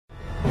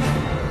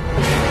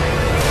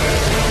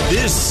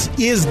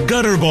is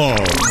Gutterball.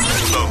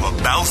 The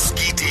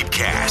Lebowski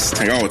Deepcast.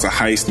 Like, oh, it's a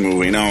heist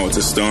movie. No, it's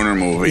a stoner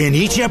movie. In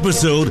each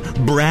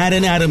episode, Brad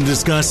and Adam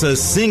discuss a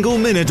single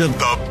minute of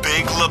The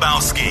Big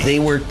Lebowski. They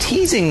were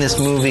teasing this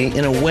movie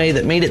in a way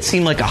that made it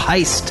seem like a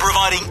heist.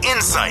 Providing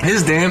insight.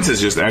 His dance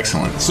is just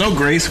excellent. So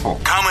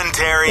graceful.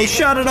 Commentary. They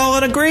shot it all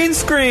on a green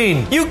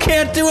screen. You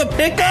can't do a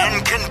pickup.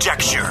 And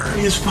conjecture.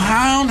 He has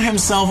found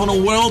himself in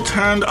a world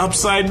turned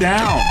upside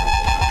down.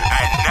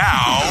 And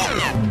now,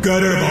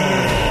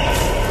 Gutterball.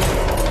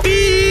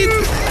 Beep!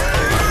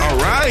 All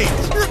right,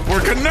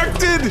 we're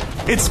connected.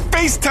 It's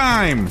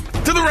FaceTime.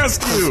 To the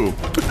rescue.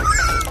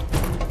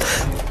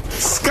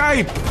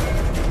 Skype.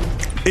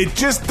 It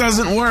just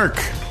doesn't work.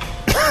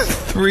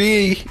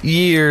 3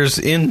 years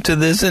into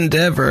this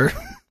endeavor,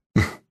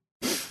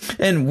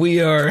 and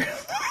we are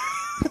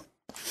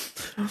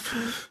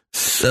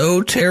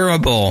so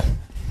terrible.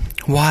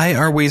 Why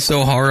are we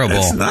so horrible?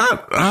 It's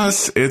not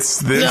us. It's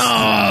this.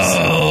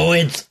 No,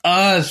 it's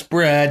us,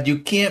 Brad. You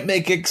can't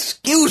make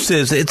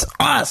excuses. It's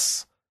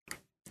us.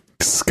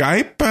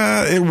 Skype,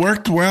 it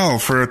worked well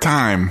for a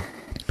time.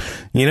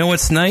 You know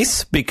what's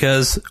nice?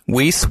 Because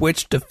we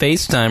switched to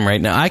FaceTime right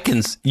now.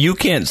 You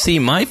can't see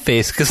my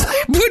face because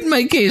I put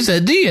my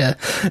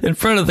quesadilla in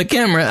front of the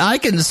camera. I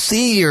can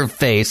see your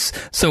face,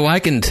 so I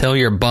can tell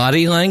your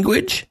body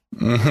language.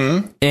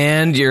 Mm-hmm.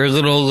 And your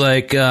little,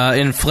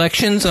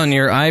 inflections on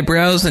your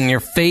eyebrows and your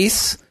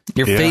face,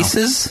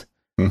 faces.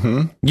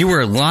 Mm-hmm. You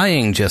were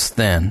lying just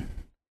then.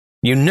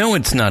 You know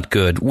it's not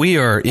good. We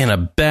are in a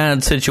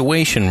bad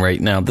situation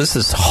right now. This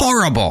is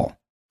horrible.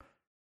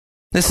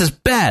 This is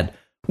bad.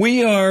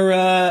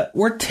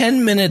 We're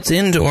 10 minutes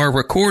into our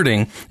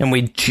recording, and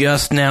we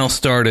just now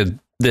started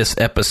this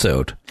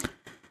episode.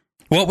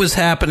 What was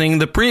happening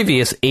the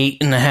previous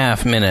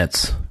 8.5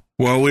 minutes?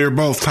 Well, we were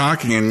both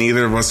talking, and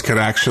neither of us could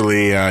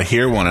actually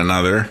hear one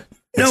another.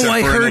 No,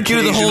 I heard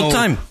you the whole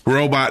time.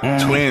 Robot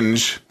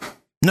twinge.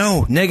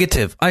 No,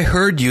 negative. I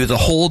heard you the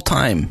whole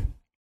time.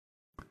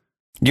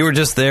 You were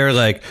just there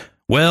like,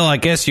 well, I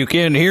guess you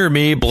can't hear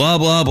me, blah,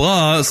 blah,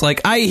 blah. It's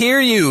like, I hear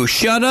you.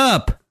 Shut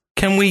up.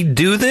 Can we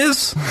do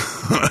this?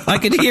 I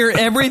could hear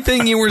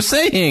everything you were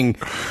saying.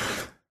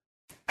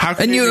 How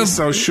can you be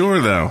so sure,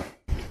 though?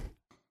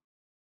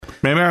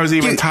 Maybe I was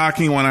even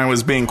talking when I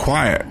was being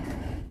quiet.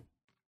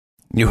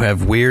 You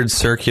have weird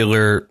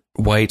circular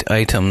white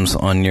items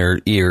on your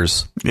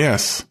ears.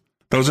 Yes.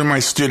 Those are my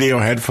studio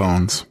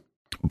headphones.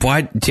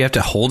 Why? Do you have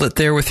to hold it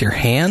there with your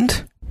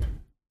hand?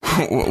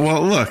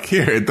 Well, look,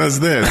 here, it does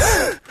this.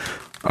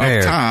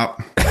 Up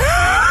top.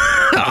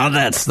 Oh,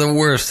 that's the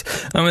worst.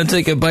 I'm going to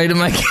take a bite of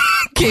my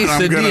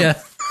quesadilla.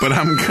 But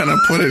I'm going to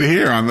put it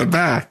here on the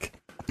back.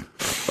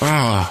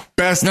 Oh,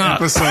 best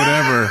episode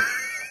ever.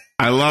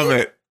 I love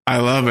it. I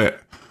love it.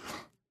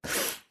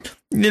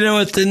 You know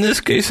what's in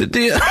this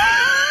quesadilla?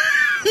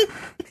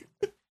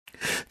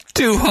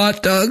 2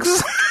 hot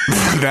dogs.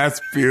 That's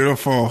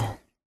beautiful.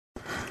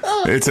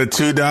 It's a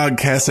 2-dog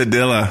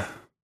quesadilla.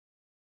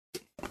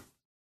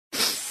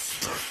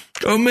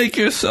 Go make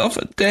yourself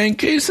a dang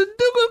quesadilla.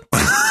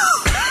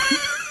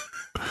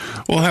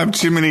 We'll have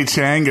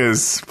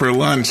chimichangas for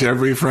lunch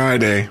every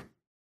Friday.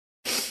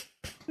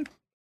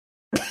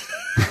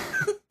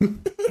 The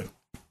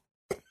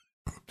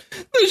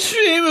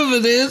shame of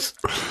it is,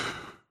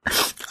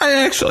 I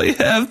actually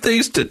have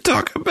things to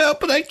talk about,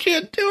 but I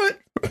can't do it.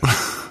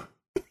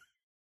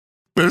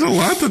 There's a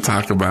lot to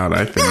talk about,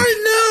 I think.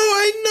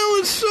 I know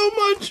it's so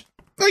much.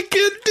 I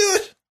can't do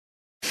it.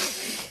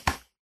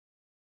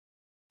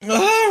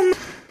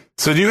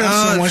 So do you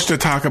have so much to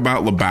talk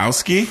about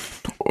Lebowski?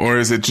 Or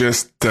is it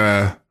just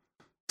so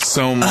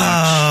much?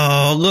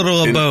 Oh, a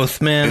little of both,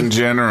 man. In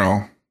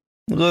general.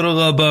 Little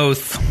of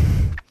both.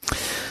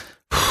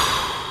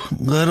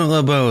 Little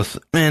of both.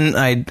 And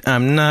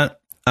I'm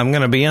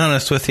going to be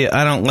honest with you.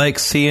 I don't like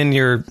seeing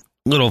your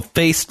little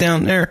face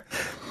down there.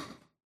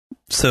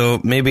 So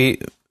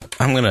maybe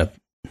I'm going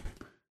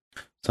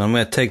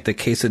to take the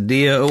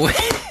quesadilla away.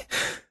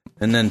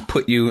 And then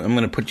I'm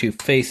going to put you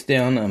face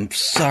down. I'm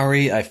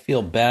sorry. I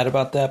feel bad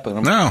about that,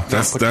 but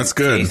that's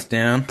good. Face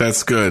down.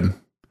 That's good.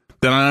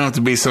 Then I don't have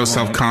to be so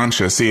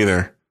self-conscious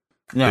either.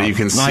 No, that you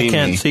can see I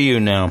can't me. see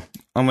you now.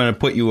 I'm going to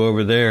put you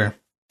over there.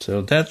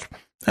 So that's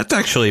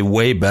actually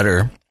way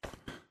better.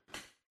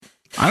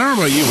 I don't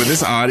know about you, but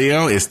this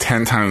audio is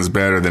 10 times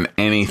better than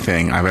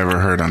anything I've ever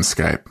heard on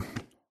Skype.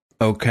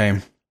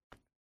 Okay.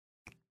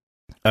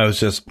 I was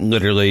just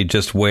literally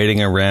just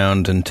waiting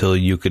around until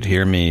you could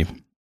hear me.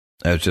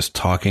 I was just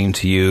talking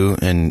to you,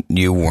 and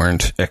you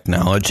weren't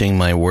acknowledging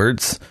my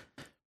words,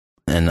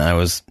 and I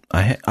was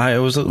a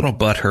little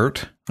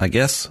butthurt, I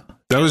guess.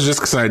 That was just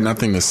because I had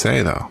nothing to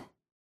say, though.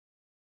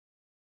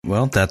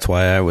 Well, that's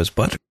why I was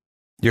butthurt.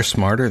 You're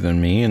smarter than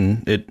me,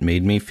 and it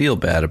made me feel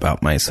bad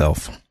about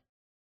myself.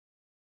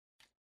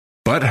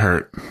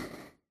 Butthurt?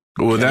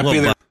 Would that be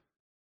the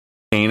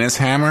anus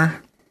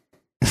hammer?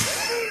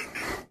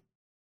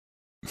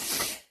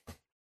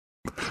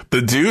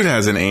 The dude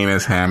has an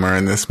anus hammer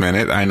in this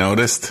minute, I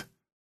noticed.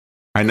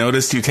 I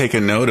noticed you take a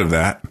note of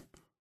that.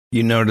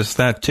 You noticed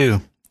that,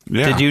 too.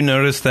 Yeah. Did you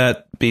notice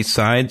that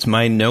besides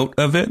my note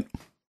of it?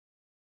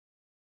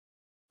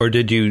 Or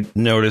did you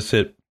notice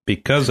it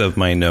because of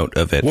my note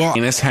of it? Well,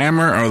 penis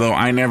hammer, although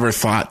I never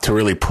thought to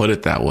really put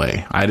it that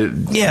way. I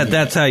did. Yeah,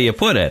 that's how you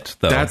put it,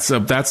 though. That's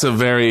a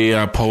very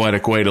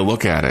poetic way to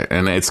look at it,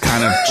 and it's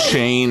kind of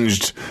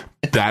changed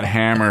that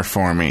hammer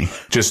for me.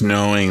 Just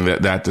knowing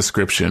that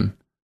description.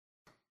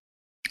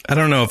 I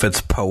don't know if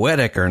it's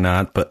poetic or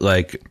not, but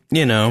like,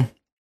 you know,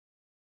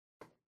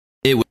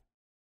 it.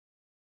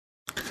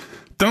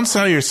 Don't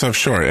sell yourself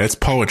short. It's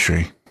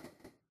poetry.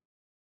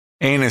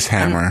 Anus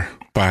hammer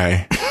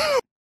by.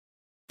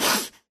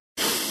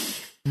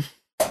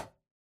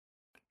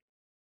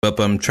 Up,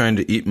 I'm trying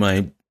to eat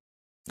my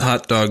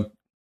hot dog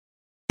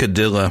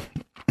cadilla.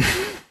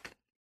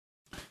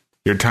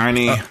 Your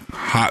tiny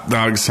hot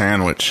dog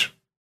sandwich.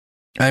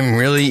 I'm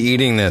really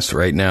eating this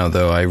right now,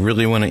 though. I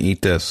really want to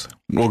eat this.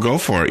 Well, go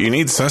for it. You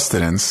need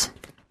sustenance.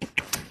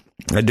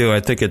 I do. I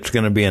think it's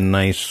going to be a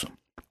nice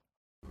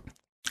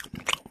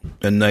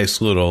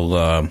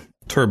little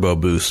turbo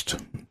boost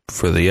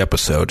for the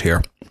episode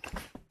here.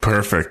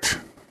 Perfect.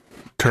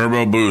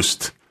 Turbo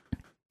boost.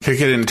 Kick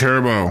it in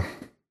turbo.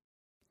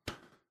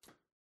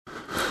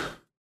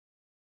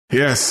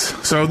 Yes.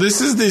 So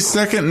this is the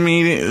second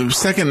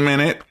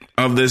minute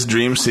of this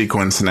dream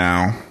sequence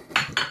now.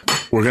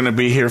 We're going to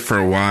be here for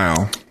a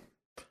while.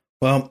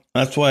 Well,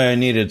 that's why I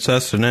needed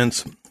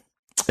sustenance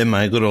in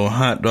my little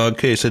hot dog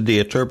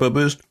quesadilla turbo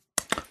boost.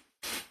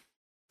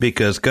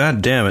 Because,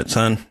 god damn it,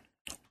 son.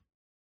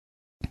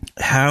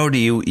 How do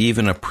you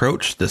even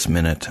approach this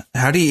minute?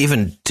 How do you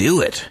even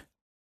do it?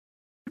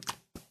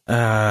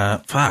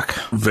 Fuck.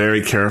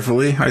 Very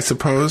carefully, I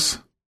suppose.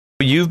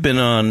 You've been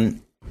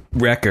on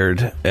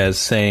record as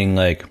saying,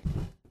 like,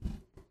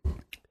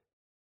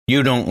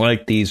 you don't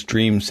like these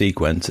dream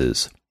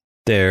sequences.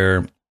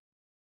 They're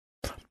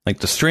like,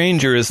 the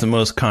stranger is the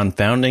most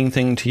confounding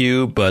thing to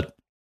you, but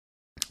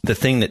the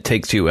thing that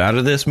takes you out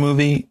of this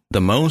movie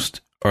the most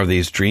are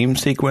these dream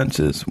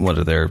sequences. What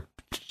are there?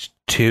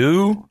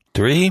 2,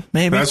 3,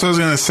 maybe? That's what I was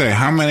going to say.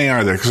 How many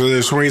are there? Because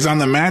there's where he's on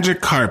the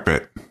magic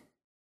carpet.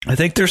 I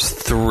think there's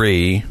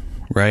 3,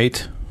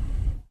 right?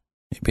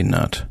 Maybe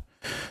not.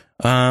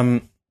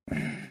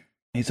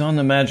 He's on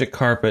the magic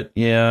carpet,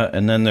 yeah,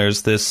 and then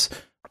there's this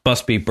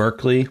Busby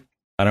Berkeley.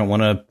 I don't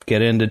want to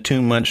get into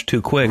too much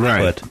too quick,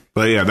 right?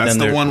 But yeah, that's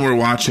the one we're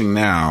watching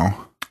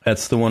now.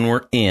 That's the one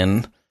we're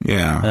in.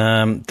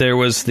 Yeah. There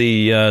was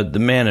the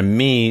Man and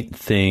Me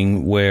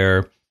thing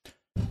where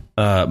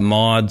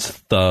Maud's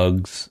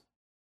thugs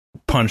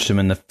punched him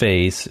in the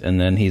face, and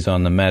then he's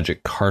on the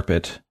magic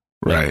carpet,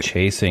 right,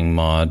 chasing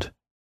Maud.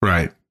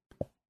 Right.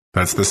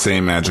 That's the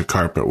same magic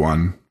carpet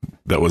one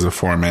that was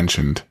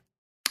aforementioned.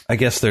 I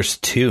guess there's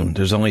 2.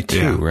 There's only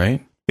 2,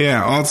 right?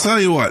 Yeah, I'll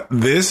tell you what.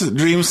 This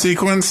dream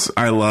sequence,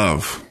 I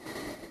love.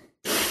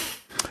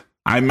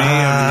 I may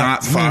have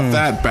not thought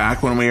that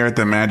back when we were at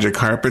the magic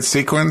carpet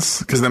sequence,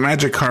 because the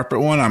magic carpet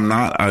one I'm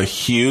not a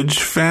huge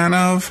fan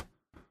of,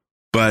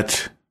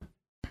 but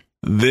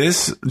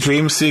this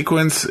dream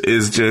sequence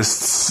is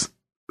just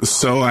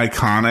so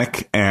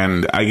iconic,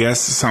 and I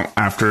guess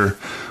after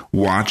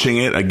watching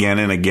it again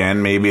and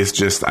again, maybe it's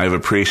just I've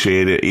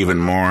appreciated it even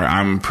more.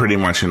 I'm pretty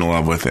much in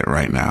love with it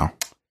right now.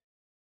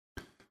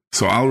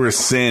 So I'll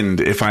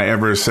rescind, if I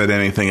ever said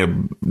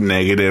anything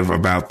negative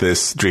about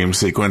this dream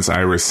sequence,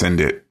 I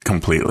rescind it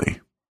completely.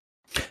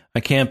 I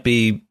can't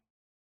be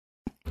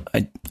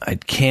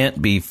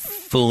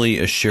fully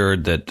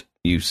assured that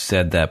you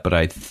said that, but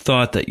I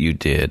thought that you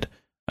did.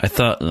 I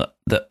thought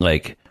that,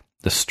 like,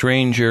 the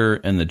stranger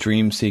and the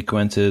dream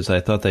sequences, I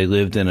thought they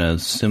lived in a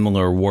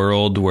similar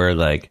world where,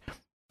 like,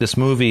 this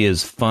movie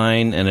is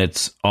fine and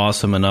it's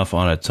awesome enough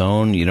on its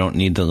own. You don't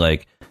need to,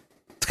 like,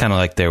 it's kind of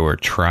like they were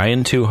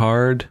trying too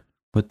hard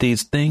with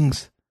these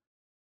things.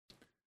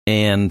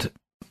 But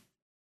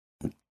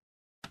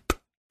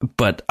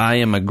I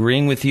am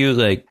agreeing with you,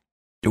 like,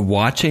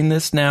 watching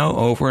this now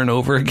over and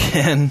over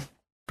again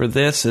for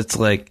this, it's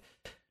like,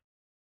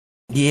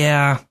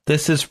 yeah,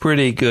 this is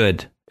pretty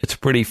good. It's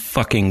pretty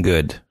fucking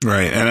good.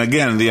 Right. And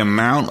again, the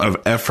amount of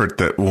effort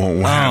that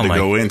we'll have to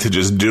go into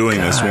just doing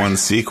this one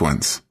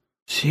sequence.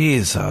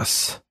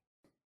 Jesus.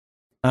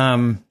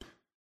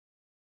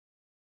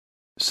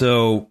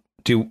 So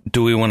do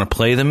we want to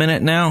play the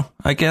minute now,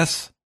 I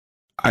guess?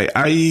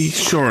 I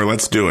sure,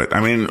 let's do it. I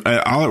mean,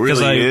 all it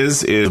really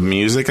is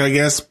music, I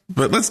guess,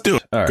 but let's do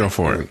it. All right, go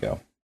for it. Here we go.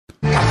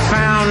 I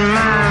found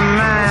my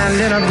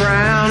mind in a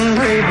brown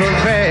paper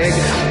bag,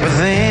 but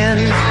then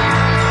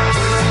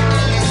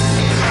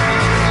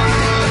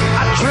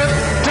I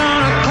tripped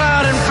on a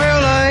cloud and fell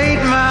 8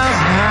 miles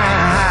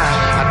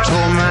high. I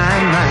tore my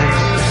mind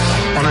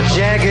on a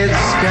jagged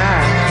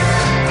sky.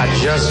 I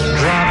just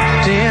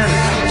dropped in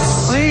to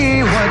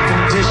see what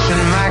condition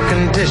my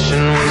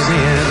condition was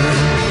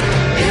in.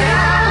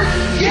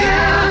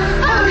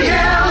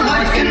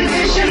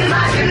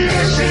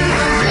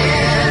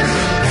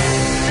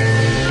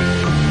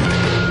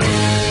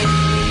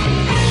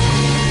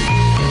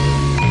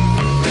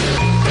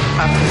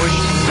 I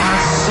pushed my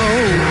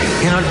soul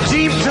in a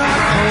deep dark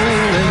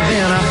hole, and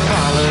then I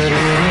followed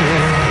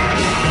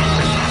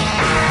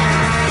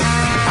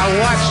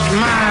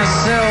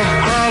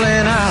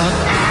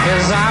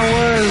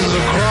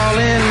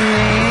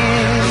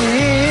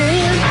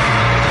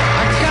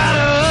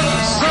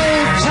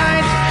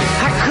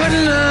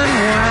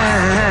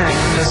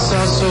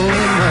so much.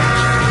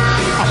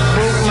 I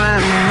broke my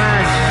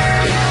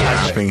mind.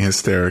 Laughing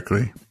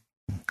hysterically.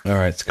 All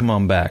right, so come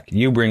on back.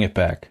 You bring it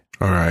back.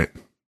 All right.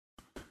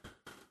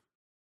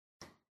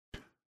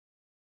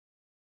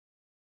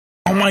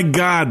 Oh my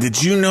God,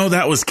 did you know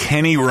that was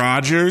Kenny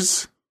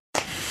Rogers?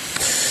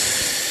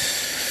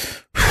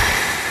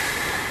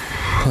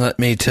 Let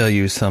me tell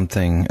you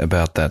something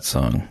about that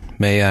song.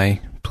 May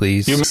I,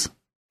 please?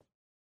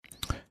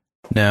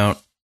 Now,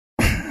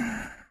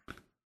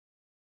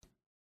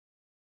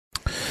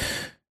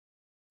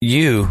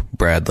 you,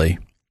 Bradley.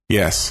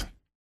 Yes,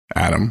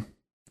 Adam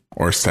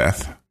or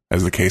Seth,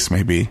 as the case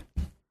may be.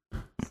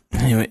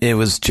 It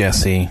was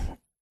Jesse.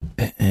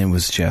 It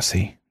was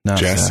Jesse, not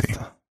Jesse.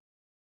 Seth.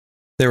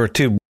 There were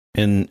two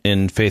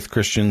in Faith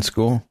Christian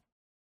school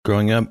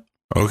growing up.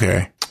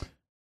 Okay.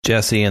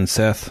 Jesse and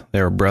Seth,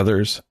 they were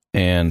brothers,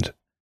 and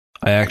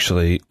I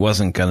actually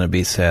wasn't going to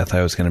be Seth.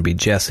 I was going to be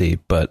Jesse,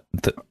 but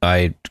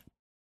I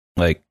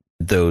So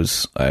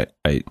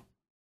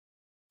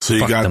you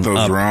fucked got them those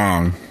up.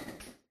 wrong.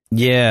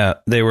 Yeah,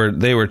 they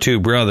were two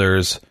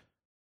brothers.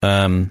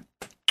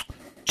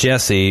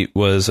 Jesse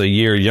was a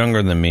year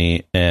younger than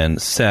me, and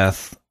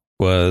Seth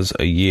was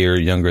a year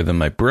younger than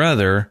my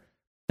brother,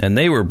 and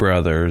they were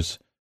brothers.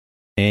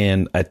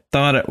 And I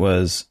thought it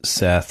was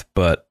Seth,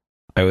 but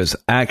I was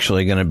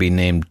actually going to be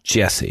named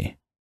Jesse.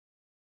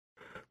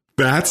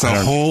 That's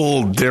a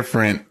whole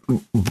different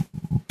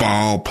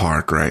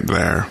ballpark right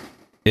there.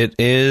 It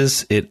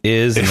is, and I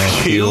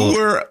If you feel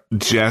were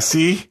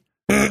Jesse,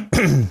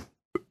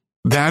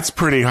 that's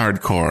pretty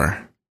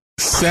hardcore.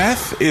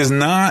 Seth is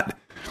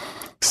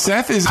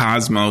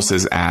Cosmos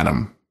as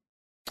Adam.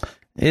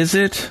 Is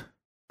it?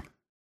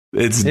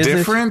 It's Is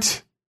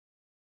different,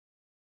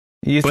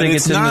 You but think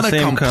it's in not the a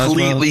same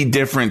completely cosmos?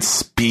 different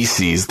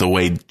species the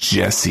way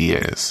Jesse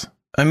is.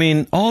 I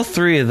mean, all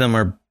three of them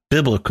are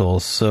biblical,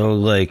 so,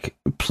 like,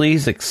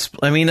 please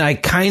I mean, I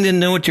kind of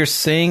know what you're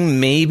saying,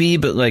 maybe,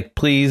 but, like,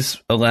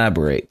 please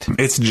elaborate.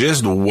 It's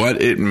just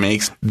what it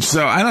makes.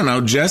 So, I don't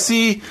know.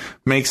 Jesse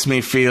makes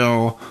me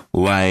feel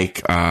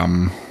like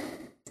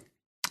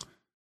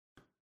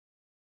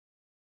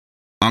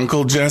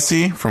Uncle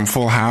Jesse from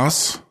Full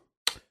House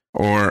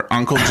or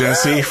Uncle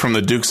Jesse from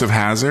the Dukes of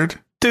Hazzard.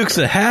 Dukes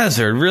of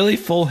Hazzard, really?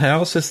 Full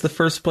House is the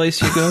first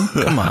place you go?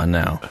 Come on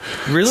now.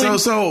 Really?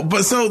 So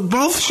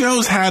both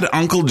shows had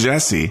Uncle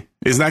Jesse.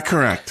 Is that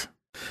correct?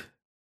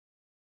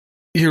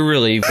 You're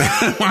really...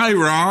 Am I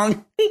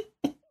wrong?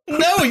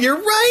 No, you're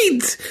right.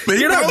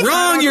 You're not both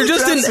wrong. had You're Uncle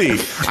just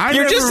Jesse. I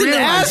you're never just an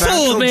realized that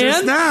asshole, till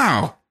just man.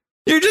 now.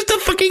 You're just a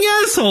fucking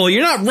asshole.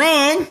 You're not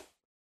wrong.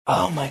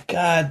 Oh my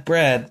God,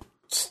 Brad.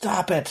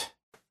 Stop it.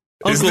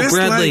 Is Uncle this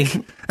Bradley.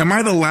 like, am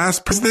I the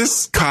last? Is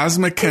this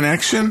Cosmic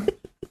Connection?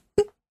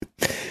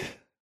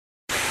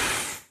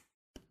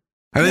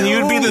 And then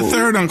you'd be the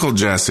third Uncle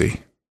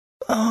Jesse.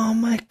 Oh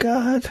my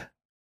God.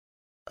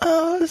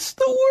 Oh, it's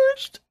the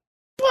worst.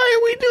 Why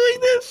are we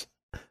doing this?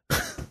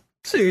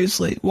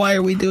 Seriously, why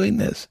are we doing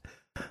this?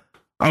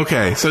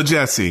 Okay, so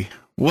Jesse,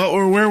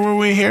 where were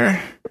we here?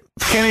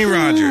 Kenny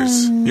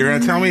Rogers. You're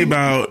going to tell me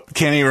about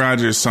Kenny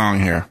Rogers' song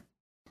here.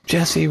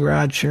 Jesse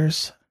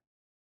Rogers.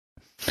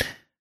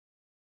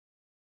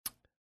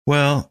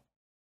 Well,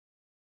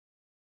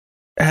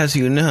 as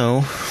you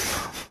know,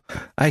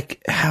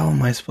 how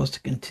am I supposed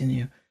to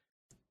continue?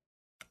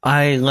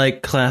 I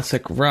like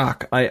classic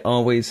rock. I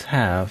always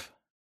have.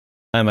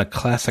 I'm a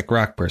classic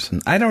rock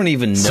person. I don't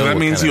even know. So that what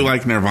means kind you of-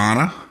 like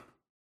Nirvana?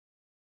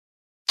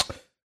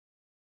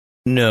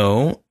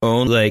 No,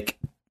 only like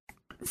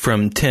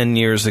from 10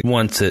 years ago,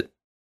 once it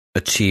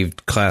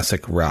achieved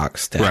classic rock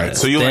status. Right,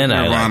 so you like Then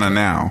I Nirvana it.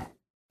 now.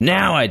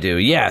 Now I do.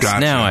 Yes,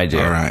 Gotcha. now I do.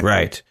 All right.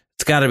 Right.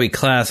 It's got to be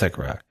classic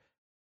rock.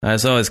 I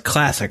was always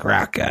classic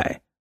rock guy.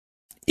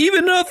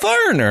 Even a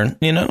Foreigner,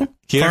 you know?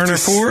 You have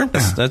Foreigner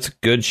to 4, that's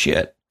good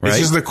shit, right? It's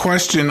just the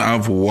question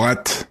of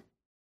what...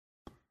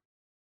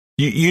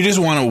 You just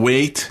want to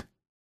wait,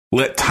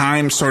 let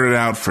time sort it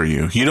out for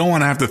you. You don't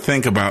want to have to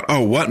think about,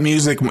 oh, what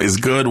music is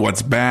good,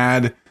 what's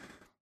bad.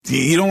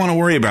 You don't want to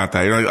worry about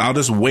that. You're like, I'll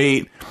just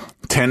wait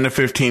 10 to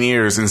 15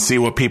 years and see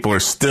what people are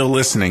still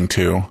listening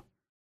to.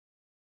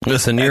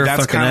 Listen, you're And a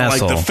that's fucking kind of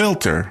asshole. like the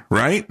filter,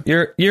 right?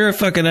 You're a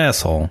fucking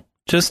asshole.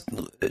 Just,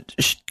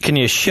 can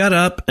you shut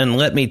up and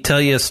let me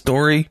tell you a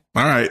story?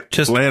 All right,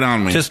 Just lay it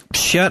on me. Just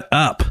shut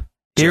up.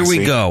 Here we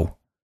Jesse. go.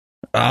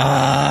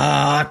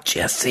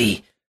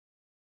 Jesse.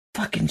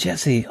 Fucking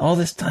Jesse. All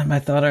this time I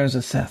thought I was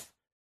a Seth.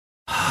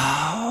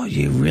 Oh,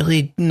 you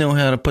really know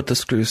how to put the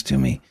screws to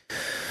me.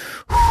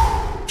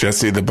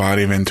 Jesse the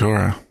Body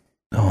Ventura.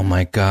 Oh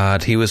my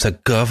God. He was a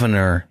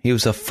governor. He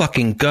was a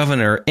fucking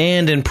governor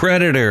and in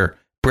Predator,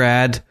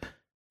 Brad.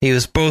 He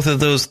was both of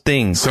those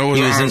things. So was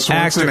he was Arnold an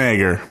actor.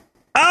 Schwarzenegger.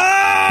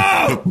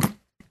 Oh!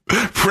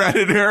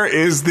 Predator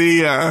is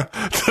the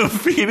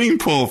feeding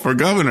pool for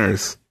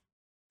governors.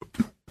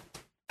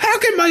 How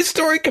can my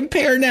story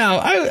compare now?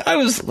 I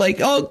was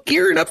like all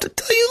gearing up to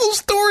tell you the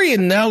story,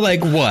 and now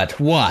like what?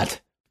 What?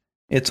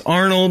 It's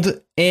Arnold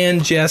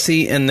and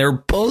Jesse, and they're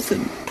both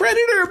in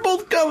Predator,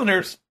 both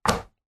governors.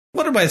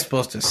 what am I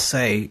supposed to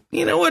say?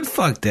 You know what?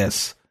 Fuck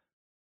this.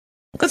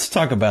 Let's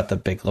talk about the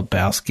Big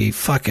Lebowski.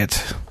 Fuck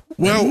it.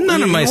 Well,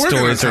 none of my we're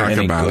stories gonna are talk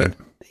any about good. it.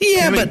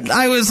 Yeah, but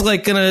I was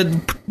like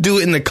gonna do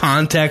it in the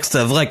context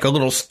of like a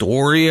little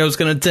story I was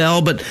gonna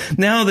tell, but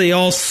now they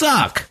all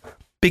suck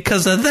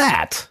because of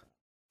that.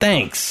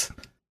 Thanks.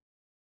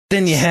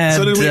 Then you had.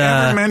 So did we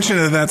ever mention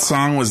that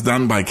song was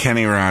done by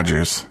Kenny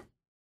Rogers?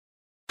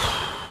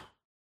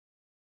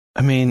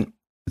 I mean,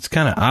 it's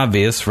kind of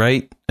obvious,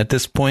 right? At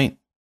this point,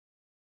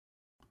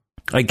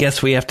 I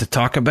guess we have to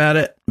talk about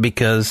it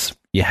because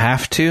you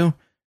have to.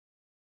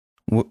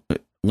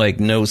 Like,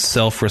 no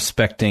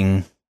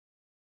self-respecting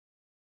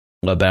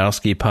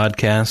Lebowski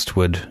podcast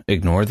would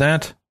ignore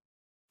that,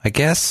 I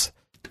guess.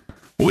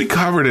 We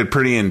covered it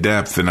pretty in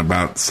depth in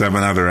about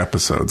 7 other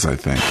episodes, I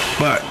think.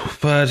 But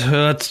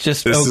let's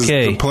just this is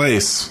okay. the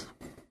place.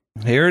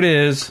 Here it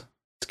is.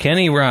 It's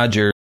Kenny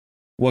Rogers.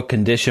 What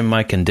condition?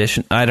 My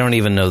condition? I don't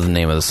even know the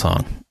name of the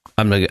song.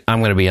 I'm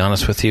gonna be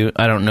honest with you.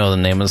 I don't know the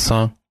name of the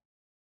song.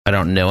 I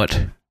don't know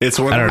it. It's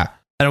one. I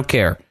don't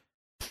care.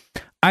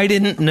 I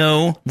didn't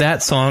know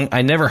that song.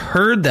 I never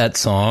heard that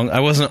song. I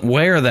wasn't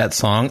aware of that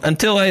song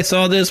until I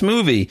saw this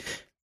movie.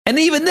 And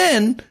even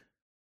then,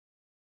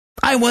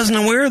 I wasn't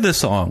aware of the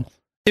song.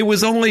 It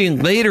was only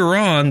later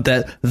on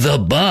that The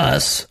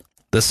Bus,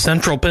 the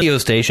central radio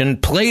station,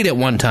 played it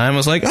one time. I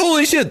was like,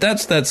 holy shit,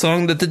 that's that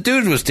song that the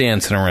dude was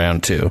dancing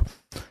around to.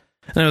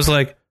 And I was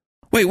like,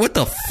 wait, what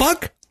the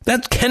fuck?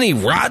 That's Kenny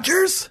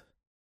Rogers?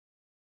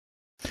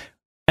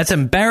 That's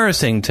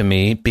embarrassing to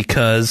me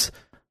because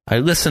I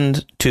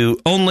listened to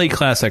only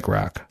classic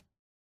rock.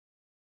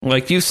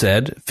 Like you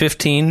said,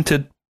 15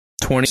 to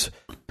 20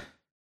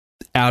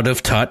 out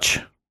of touch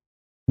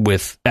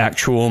with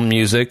actual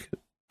music,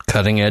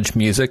 cutting edge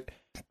music.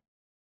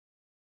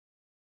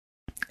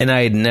 And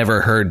I had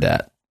never heard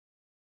that.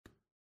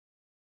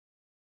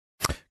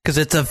 Because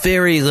it's a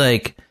very,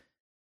 like,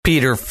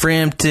 Peter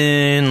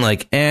Frampton,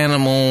 like,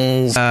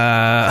 Animals,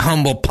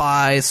 Humble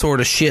Pie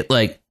sort of shit,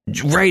 like,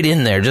 right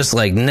in there, just,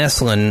 like,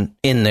 nestling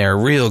in there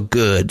real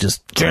good.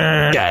 Just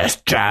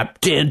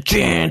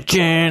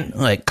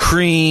like,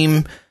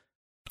 Cream,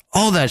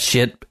 all that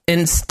shit.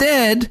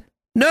 Instead,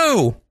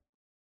 no.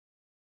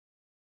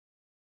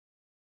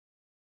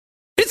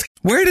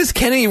 Where does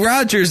Kenny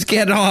Rogers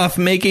get off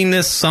making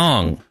this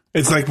song?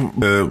 It's like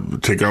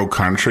to go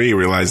country. You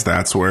realize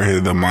that's where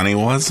the money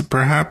was,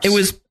 perhaps?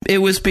 It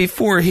was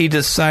before he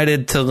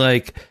decided to,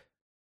 like,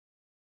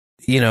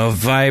 you know,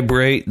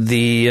 vibrate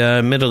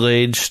the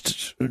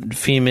middle-aged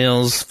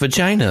females'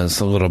 vaginas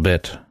a little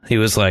bit. He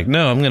was like,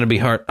 no, I'm going to be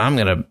hard. I'm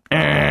going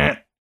to...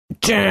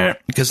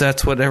 Because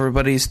that's what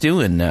everybody's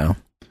doing now.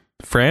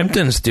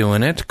 Frampton's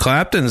doing it.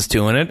 Clapton's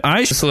doing it.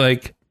 I just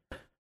like,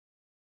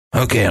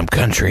 okay, I'm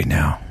country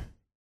now.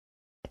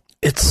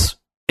 It's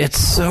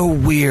so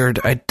weird.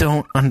 I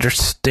don't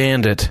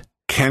understand it.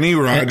 Kenny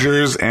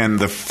Rogers and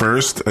the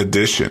first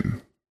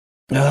edition.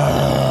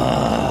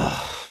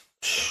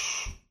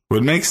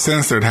 Would make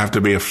sense there'd have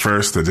to be a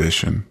first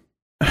edition.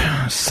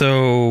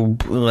 So,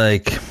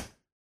 like,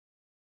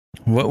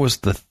 what was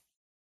the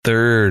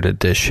third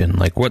edition?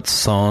 Like, what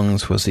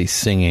songs was he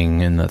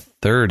singing in the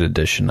third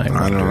edition?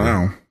 I don't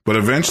know. But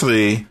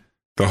eventually,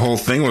 the whole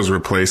thing was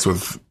replaced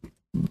with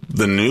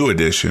the new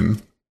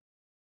edition.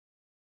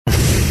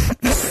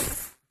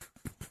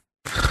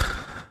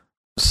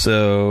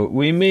 So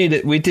we made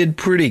it. We did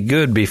pretty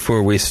good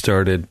before we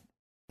started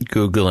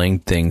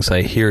Googling things.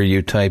 I hear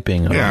you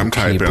typing. Yeah, I'm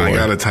typing. Keyboard. I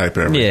gotta type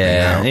everything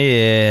out.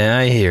 Yeah.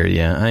 I hear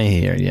you.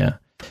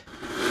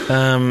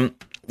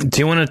 Do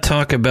you want to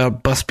talk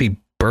about Busby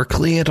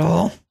Berkeley at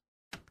all?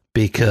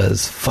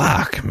 Because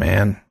fuck,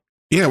 man.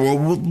 Yeah, well,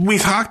 we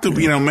talked,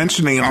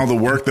 mentioning all the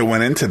work that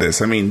went into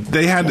this. I mean,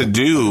 they had to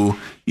do,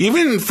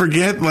 even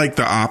forget like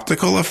the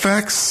optical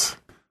effects,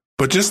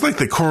 but just like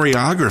the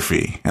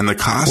choreography and the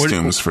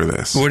costumes for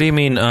this. What do you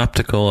mean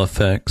optical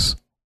effects?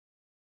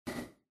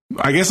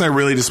 I guess I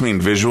really just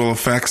mean visual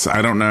effects.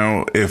 I don't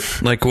know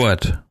if... Like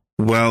what?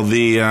 Well,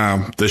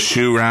 the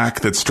shoe rack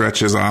that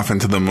stretches off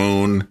into the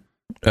moon.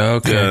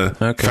 Okay.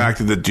 The fact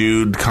that the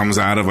dude comes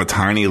out of a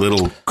tiny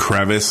little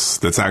crevice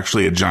that's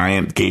actually a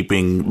giant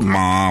gaping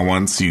maw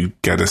once you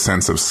get a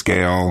sense of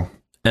scale.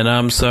 And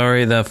I'm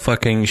sorry, that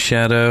fucking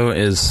shadow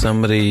is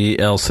somebody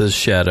else's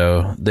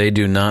shadow. They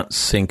do not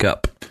sync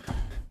up.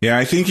 Yeah,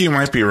 I think you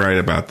might be right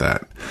about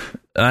that.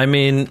 I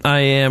mean, I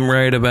am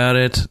right about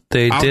it.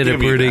 I'll did a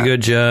pretty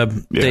good job.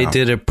 Yeah. They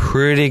did a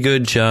pretty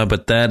good job,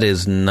 but that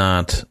is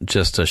not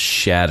just a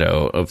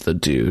shadow of the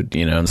dude.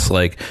 You know, it's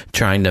like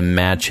trying to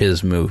match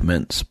his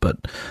movements. But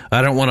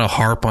I don't want to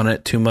harp on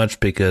it too much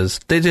because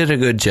they did a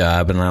good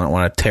job, and I don't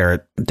want to tear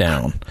it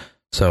down.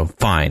 So,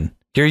 fine.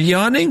 You're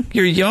yawning?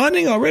 You're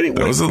yawning already?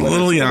 That was a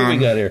little yawn. What do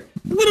we got here?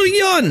 A little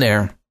yawn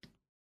there.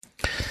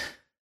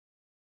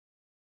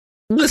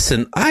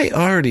 Listen, I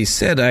already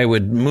said I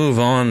would move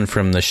on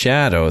from the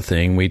shadow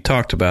thing. We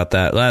talked about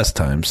that last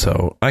time,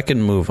 so I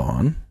can move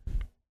on.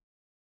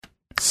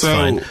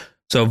 So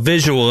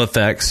visual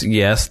effects,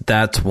 yes,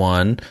 that's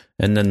one.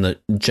 And then the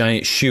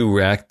giant shoe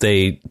rack,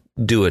 they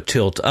do a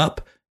tilt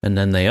up And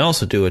then they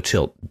also do a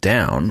tilt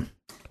down.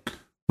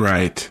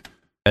 Right.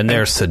 And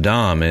there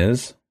Saddam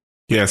is.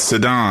 Yeah,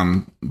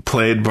 Saddam,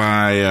 played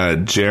by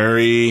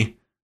Jerry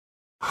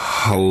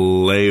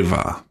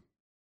Haleva.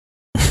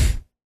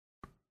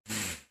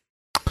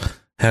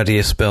 How do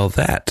you spell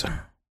that?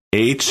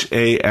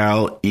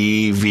 Haleva.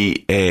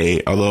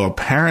 Although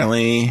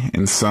apparently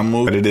in some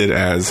movies edited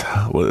as,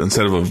 well,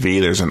 instead of a V,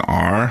 there's an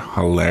R.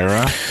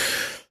 Halera.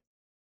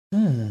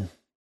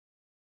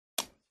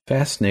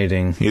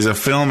 Fascinating. He's a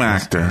film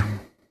actor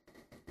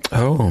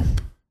Oh.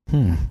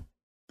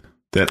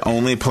 that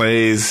only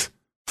plays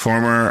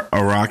former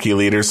Iraqi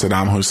leader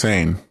Saddam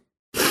Hussein.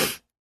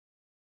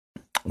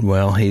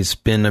 Well, he's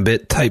been a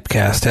bit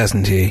typecast,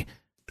 hasn't he?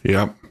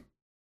 Yep.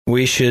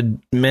 We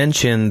should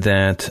mention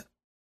that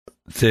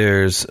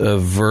there's a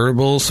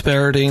verbal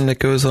disparaging that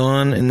goes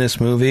on in this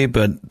movie,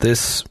 but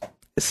is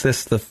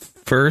this the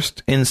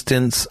first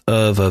instance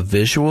of a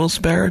visual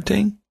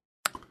disparaging?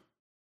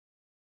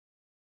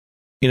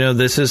 You know,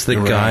 this is the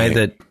guy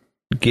that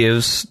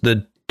gives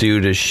the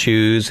dude his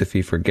shoes if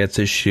he forgets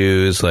his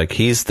shoes. Like,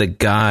 he's the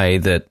guy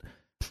that,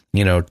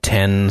 you know,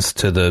 tends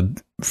to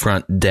the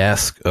front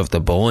desk of the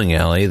bowling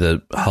alley,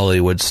 the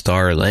Hollywood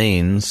Star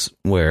Lanes,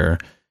 where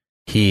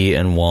he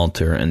and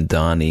Walter and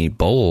Donnie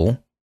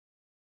bowl.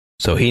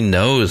 So he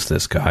knows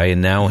this guy,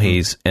 and now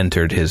he's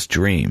entered his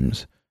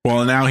dreams.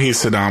 Well, now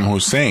he's Saddam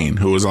Hussein,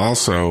 who has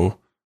also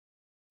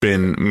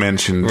been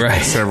mentioned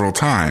several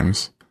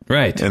times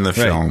in the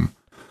film.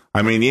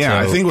 I mean,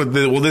 yeah, so I think with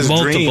this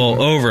multiple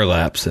dream,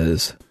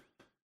 overlapses.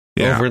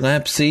 Yeah.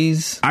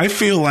 Overlapses. I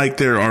feel like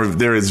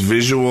there is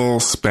visual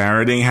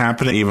disparaging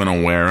happening, even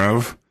aware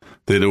of,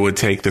 that it would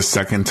take the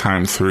second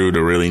time through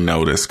to really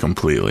notice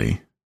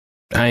completely.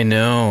 I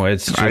know. I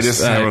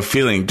just have a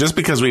feeling, just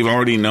because we've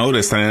already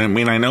noticed. I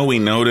mean, I know we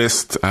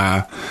noticed,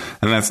 and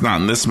that's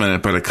not in this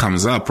minute, but it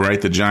comes up, right?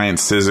 The giant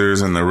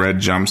scissors and the red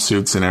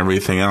jumpsuits and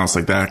everything else.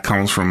 Like, that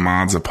comes from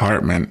Maud's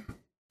apartment.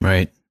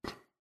 Right.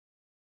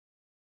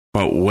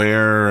 But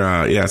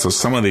where, so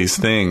some of these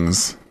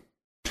things,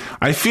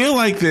 I feel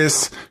like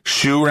this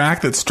shoe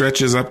rack that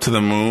stretches up to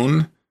the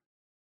moon,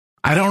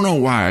 I don't know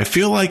why. I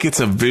feel like it's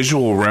a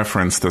visual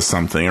reference to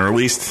something, or at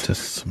least to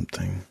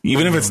something.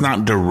 Even if it's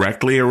not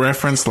directly a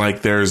reference,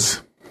 like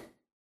there's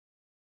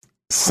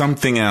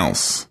something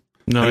else.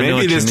 No, and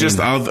maybe it is just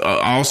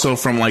also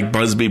from like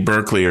Busby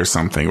Berkeley or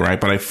something, right?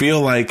 But I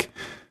feel like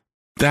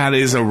that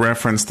is a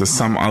reference to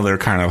some other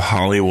kind of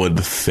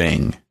Hollywood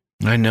thing.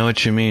 I know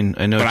what you mean.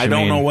 But I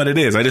don't know what it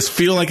is. I just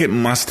feel like it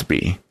must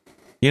be.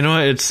 You know,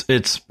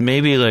 it's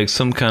maybe like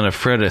some kind of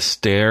Fred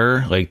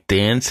Astaire, like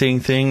dancing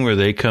thing where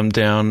they come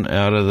down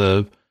out of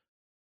the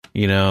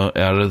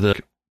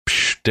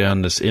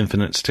down this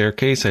infinite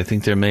staircase. I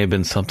think there may have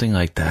been something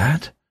like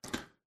that.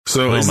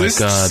 So is this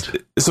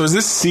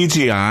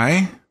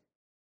CGI?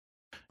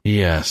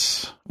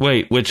 Yes.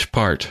 Wait, which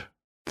part?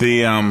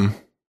 The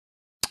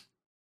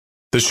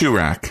shoe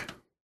rack.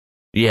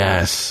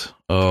 Yes.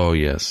 Oh,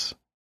 yes.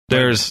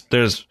 There's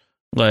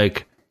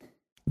like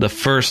the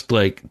first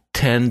like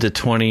 10 to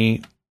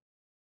 20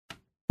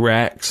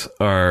 racks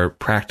are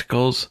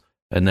practicals,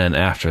 and then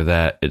after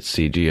that it's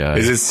CGI.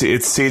 It's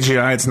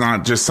CGI? It's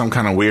not just some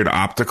kind of weird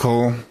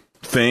optical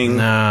thing?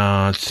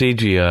 No, it's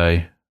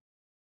CGI.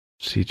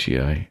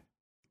 CGI.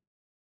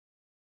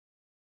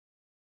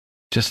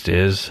 Just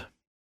is.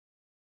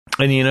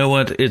 And you know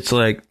what? It's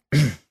like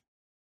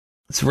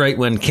it's right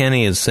when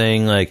Kenny is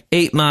saying like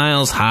 8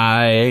 miles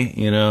high,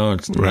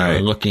 it's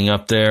looking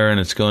up there and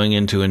it's going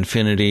into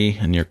infinity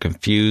and you're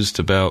confused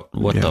about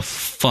what the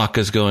fuck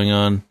is going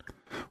on.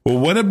 Well,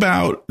 what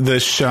about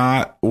the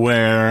shot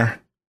where,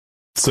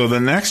 so the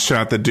next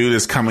shot, the dude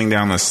is coming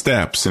down the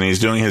steps and he's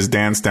doing his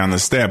dance down the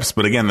steps.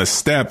 But again, the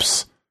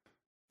steps,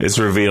 it's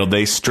revealed,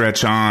 they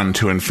stretch on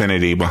to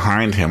infinity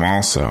behind him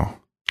also.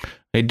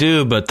 They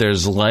do, but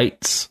there's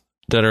lights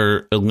that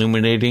are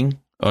illuminating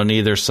on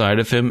either side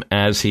of him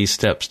as he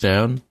steps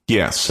down.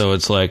 Yes. So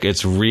it's like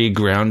it's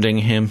regrounding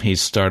him.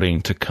 He's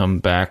starting to come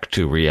back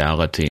to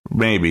reality.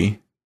 Maybe.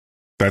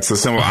 That's the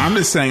symbol. I'm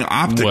just saying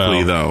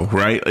optically, though,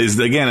 right?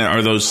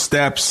 Are those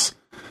steps,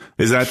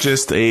 is that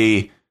just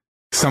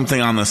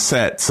something on the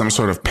set, some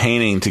sort of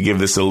painting to give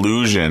this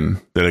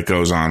illusion that it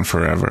goes on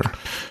forever?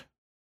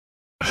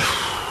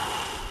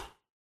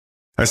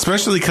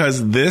 Especially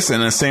because this,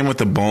 and the same with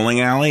the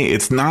bowling alley,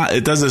 it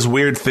does this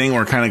weird thing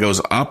where it kind of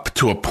goes up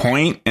to a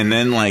point and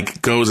then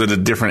like goes at a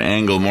different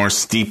angle more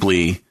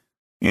steeply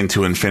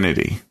into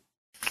infinity.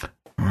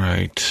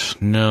 Right.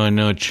 No, I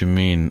know what you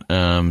mean.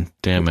 Damn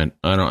it.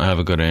 I don't have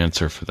a good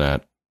answer for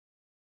that.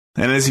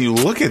 And as you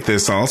look at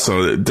this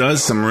also, it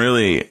does some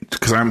really,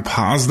 because I'm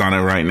paused on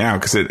it right now,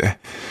 because it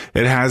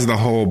has the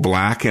whole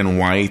black and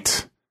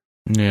white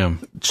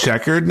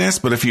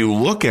checkeredness, but if you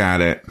look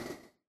at it,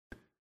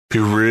 if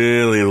you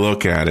really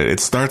look at it, it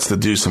starts to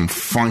do some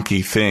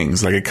funky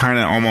things. Like it kind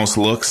of almost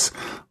looks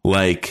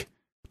like,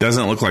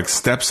 doesn't look like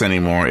steps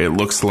anymore. It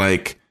looks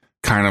like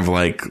kind of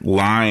like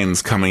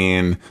lines coming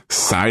in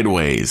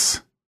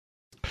sideways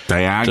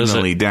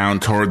diagonally down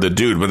toward the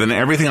dude. But then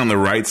everything on the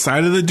right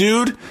side of the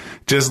dude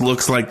just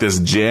looks like this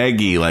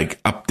jaggy, like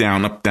up,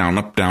 down, up, down,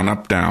 up, down,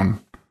 up, down.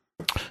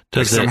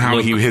 Like somehow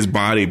his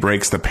body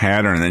breaks the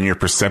pattern, and then your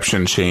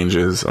perception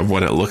changes of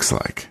what it looks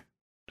like.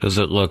 Does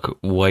it look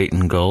white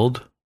and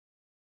gold?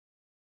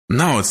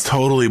 No, it's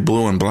totally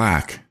blue and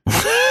black.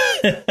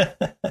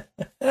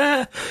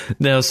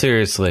 No,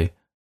 seriously.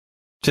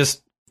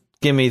 Just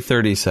give me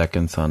 30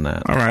 seconds on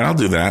that. All right, I'll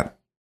do that.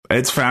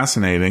 It's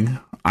fascinating.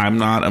 I'm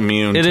not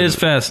immune. It is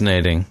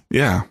fascinating.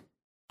 Yeah.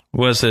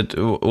 What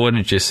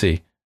did you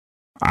see?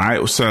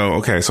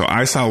 So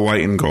I saw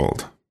white and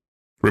gold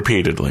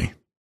repeatedly.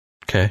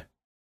 Okay.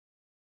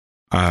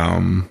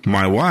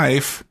 My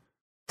wife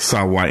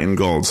saw white and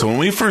gold. So when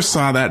we first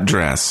saw that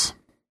dress,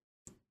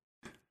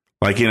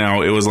 like, you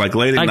know, it was like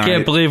late at night. I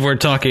can't believe we're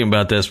talking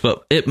about this,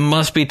 but it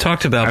must be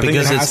talked about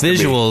because it's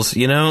visuals,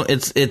 you know?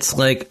 It's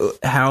like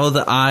how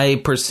the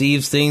eye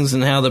perceives things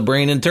and how the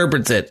brain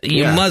interprets it.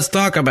 You must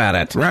talk about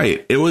it.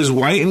 Right. It was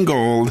white and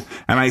gold,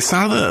 and I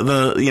saw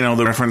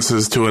the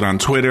references to it on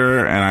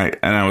Twitter, and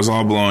I was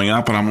all blowing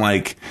up, and I'm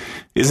like,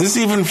 is this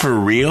even for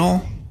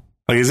real?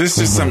 Like, is this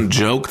just some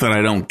joke that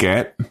I don't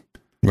get?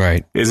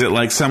 Right. Is it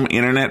like some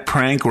internet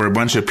prank where a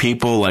bunch of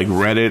people like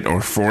Reddit or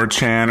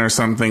 4chan or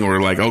something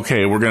were like,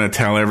 okay, we're going to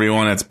tell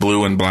everyone it's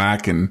blue and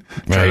black and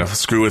try to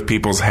screw with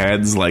people's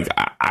heads? Like,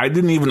 I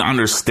didn't even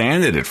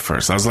understand it at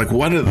first. I was like,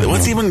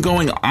 what's even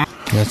going on?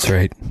 That's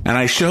right. And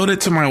I showed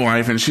it to my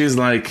wife, and she's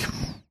like,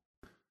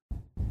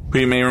 who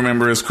you may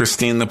remember as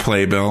Christine the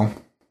Playbill.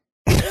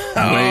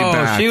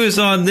 She was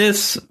on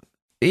this.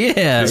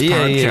 This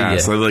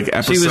podcast. Like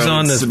episodes. She was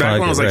on this back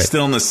when I was like right.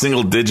 still in the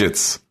single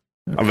digits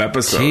of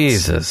episodes.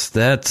 Jesus,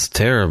 that's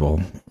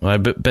terrible. I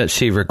bet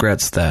she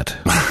regrets that.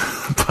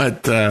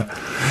 But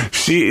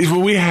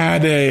we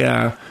had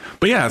a,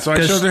 but yeah, so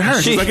I showed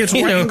her. She's like, it's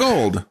white and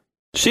gold.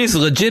 She's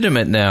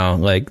legitimate now.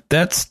 Like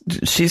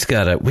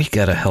we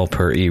gotta help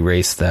her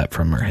erase that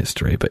from her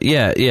history. But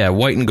yeah,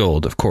 white and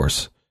gold, of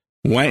course.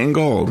 White and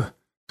gold.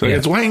 So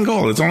it's white and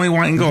gold. It's only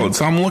white and gold.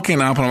 So I'm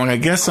looking up and I'm like,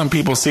 I guess some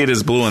people see it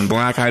as blue and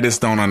black. I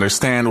just don't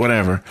understand.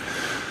 Whatever.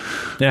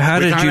 Now, how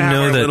did you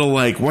know that? Little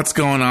like, what's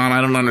going on?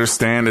 I don't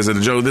understand. Is it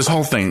a joke? This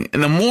whole thing.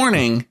 In the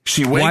morning,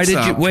 she wakes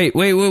up. Wait.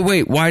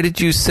 Why did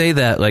you say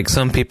that? Like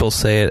some people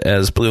say it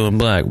as blue and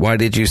black. Why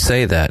did you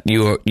say that?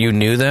 You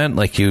knew that?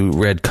 Like you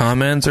read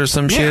comments or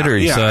some shit? Or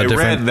you saw I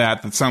read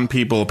that some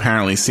people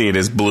apparently see it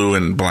as blue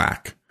and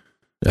black.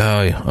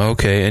 Oh,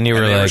 okay. And you were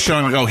they like, were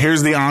showing like,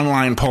 here's the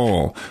online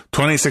poll.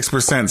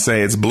 26%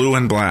 say it's blue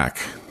and black.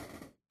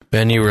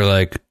 And you were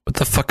like, what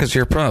the fuck is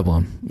your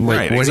problem? What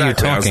are you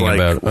talking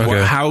about?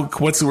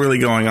 Okay. What's really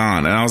going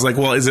on? And I was like,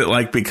 well, is it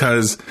like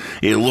because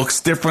it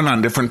looks different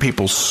on different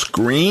people's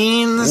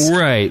screens?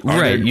 Right.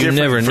 You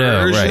never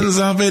know. Versions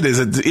of it? Is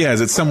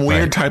it some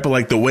weird type of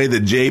like the way the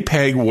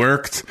JPEG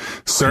worked?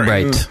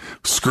 Certain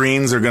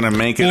screens are going to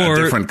make it a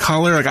different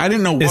color. Like I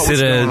didn't know what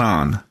was going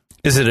on.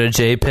 Is it a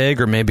JPEG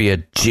or maybe a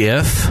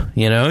GIF?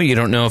 You know, you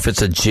don't know if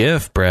it's a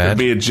GIF, Brad. Could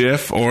be a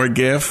GIF or a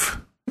GIF.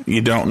 You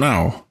don't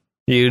know.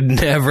 You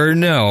never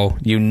know.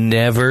 You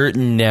never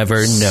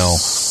know.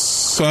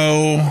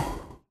 So,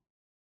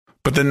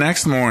 but the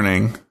next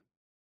morning,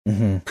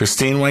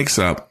 Christine wakes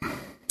up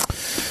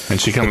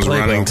and she comes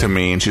running to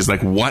me and she's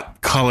like,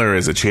 what color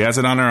is it? She has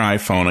it on her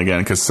iPhone again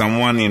because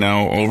someone,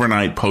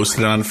 overnight posted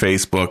it on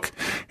Facebook.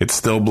 It's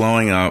still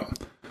blowing up.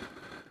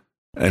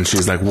 And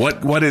she's like,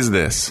 what is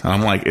this? And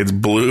I'm like, it's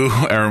blue,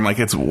 or I'm like,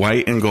 it's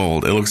white and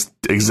gold. It looks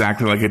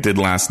exactly like it did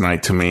last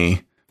night to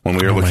me when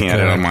we were looking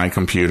at it on my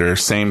computer.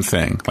 Same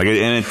thing. And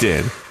it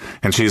did.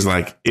 And she's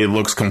like, it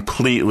looks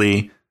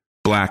completely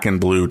black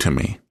and blue to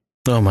me.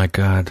 Oh my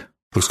God.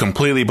 Looks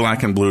completely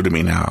black and blue to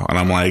me now. And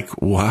I'm like,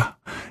 what?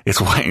 It's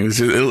white.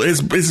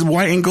 It's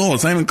white and gold.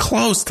 It's not even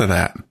close to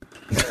that.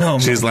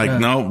 She's like,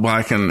 no,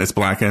 it's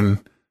black and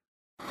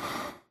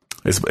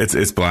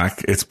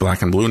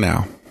blue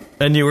now.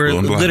 And you were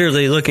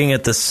literally looking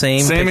at the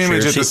same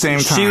image at the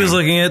same time. She was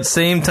looking at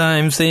same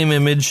time, same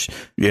image.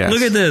 Yes.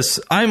 Look at this.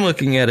 I'm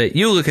looking at it.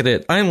 You look at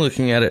it. I'm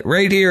looking at it.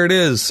 Right here it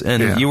is.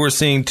 And you were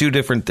seeing two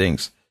different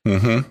things.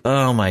 Mm-hmm.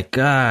 Oh, my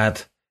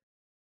God.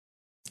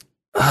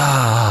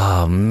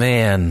 Oh,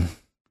 man.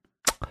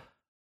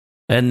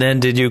 And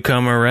then did you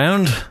come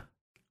around?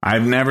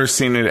 I've never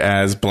seen it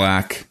as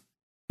black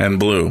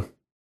and blue.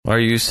 Are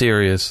you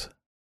serious?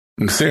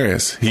 I'm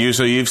serious.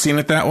 So you've seen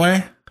it that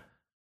way?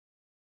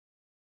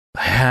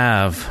 I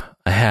have.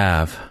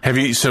 Have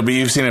you? But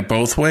you've seen it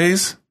both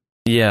ways?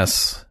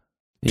 Yes.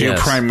 Do you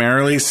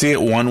primarily see it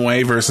one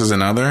way versus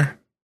another?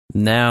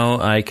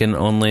 Now I can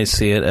only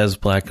see it as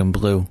black and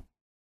blue.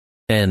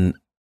 And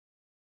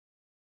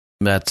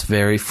that's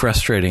very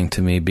frustrating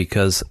to me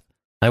because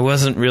I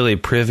wasn't really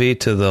privy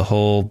to the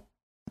whole,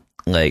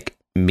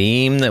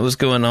 meme that was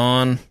going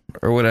on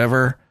or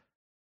whatever.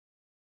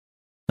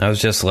 I was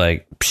just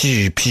scrolling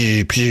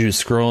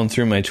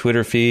through my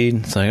Twitter feed.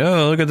 It's like,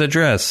 oh, look at the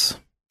dress.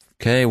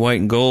 Okay, white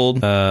and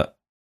gold.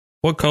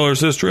 What color is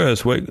this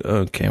dress? Wait,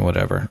 okay,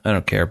 whatever. I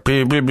don't care.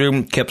 Boom, boom,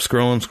 boom. Kept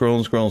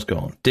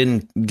scrolling.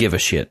 Didn't give a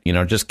shit,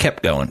 just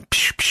kept going.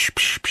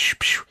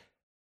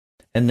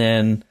 And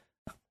then,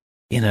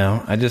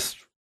 I just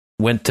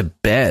went to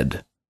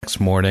bed. Next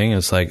morning,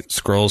 it's like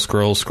scroll.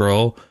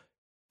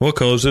 What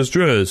color is this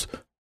dress?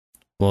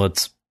 Well,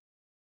 it's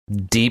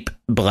deep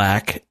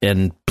black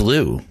and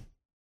blue.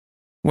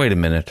 Wait a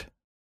minute.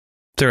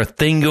 Is there a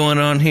thing going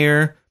on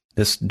here?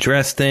 This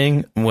dress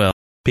thing? Well,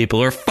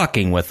 people are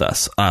fucking with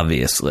us,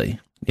 obviously,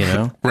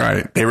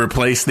 Right. They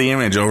replaced the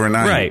image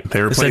overnight. Right.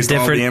 They replaced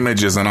all the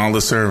images on all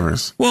the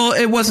servers. Well,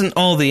 it wasn't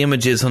all the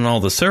images on all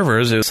the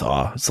servers. It's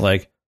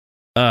like,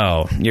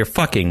 oh, you're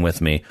fucking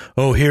with me.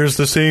 Oh, here's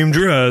the same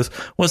dress.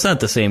 Well, it's not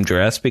the same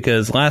dress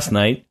because last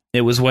night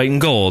it was white and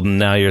gold, and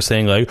now you're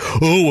saying like,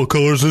 oh, what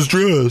color is this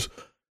dress?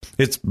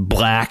 It's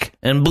black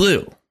and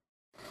blue.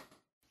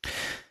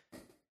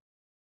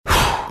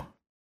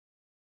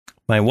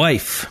 My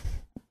wife,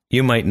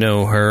 you might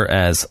know her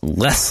as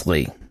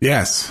Leslie.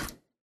 Yes.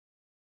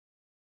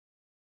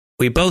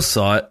 We both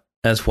saw it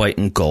as white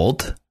and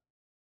gold.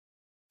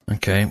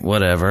 Okay,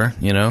 whatever,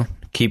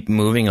 Keep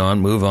moving on,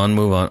 move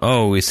on.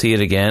 Oh, we see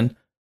it again.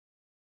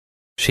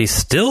 She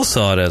still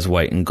saw it as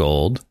white and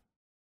gold.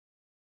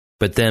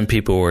 But then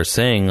people were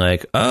saying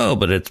like, oh,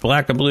 but it's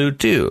black and blue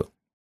too.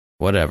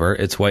 Whatever,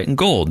 it's white and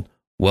gold.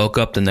 Woke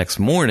up the next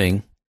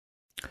morning,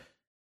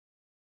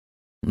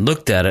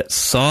 looked at it,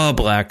 saw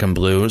black and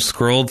blue,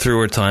 scrolled through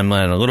her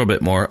timeline a little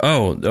bit more.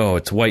 Oh,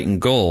 it's white and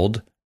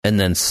gold. And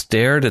then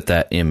stared at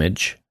that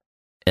image.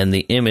 And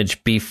the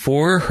image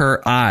before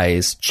her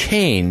eyes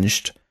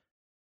changed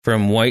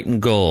from white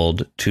and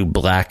gold to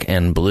black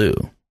and blue.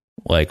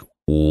 Like,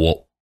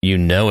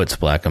 it's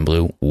black and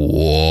blue.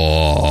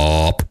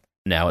 Whoop.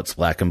 Now it's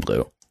black and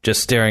blue.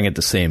 Just staring at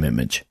the same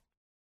image.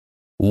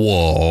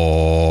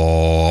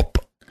 Whoop.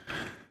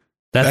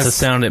 That's the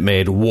sound it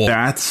made. Whoop.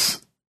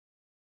 It's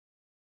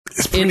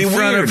pretty in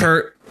front weird. of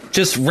her,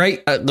 just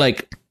right,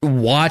 like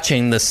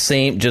watching the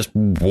same, just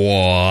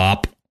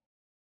whoop.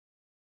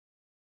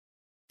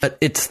 But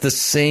it's the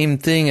same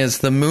thing as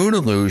the moon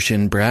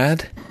illusion,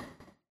 Brad.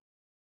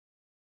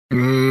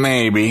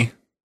 Maybe.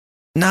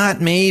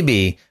 Not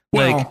maybe.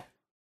 Well, like,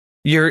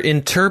 you're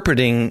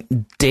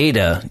interpreting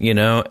data,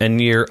 and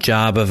your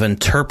job of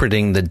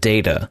interpreting the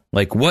data.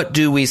 Like, what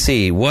do we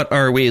see? What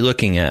are we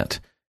looking at?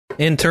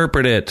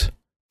 Interpret it.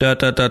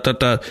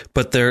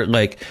 But they're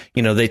like,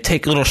 they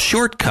take little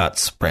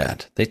shortcuts,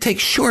 Brad. They take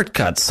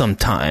shortcuts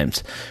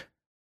sometimes.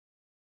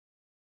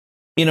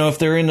 If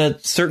they're in a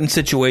certain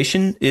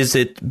situation, is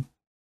it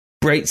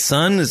bright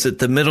sun? Is it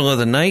the middle of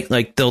the night?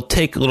 Like, they'll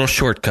take little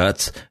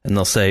shortcuts and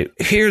they'll say,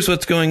 here's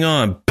what's going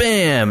on.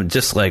 Bam!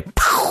 Just like,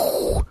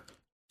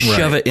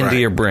 shove it into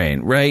your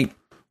brain, right?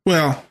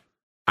 Well,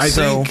 I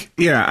think,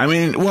 yeah, I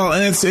mean, well,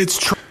 and it's it's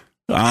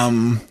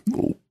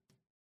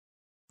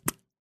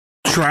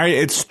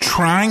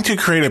trying to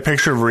create a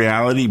picture of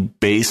reality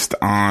based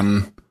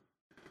on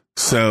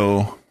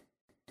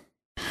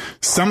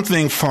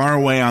something far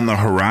away on the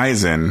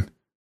horizon.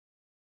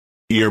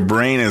 Your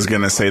brain is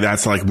going to say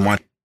that's like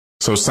much.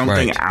 So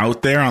something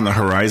out there on the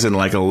horizon,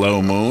 like a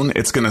low moon,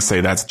 it's going to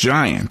say that's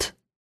giant.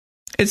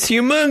 It's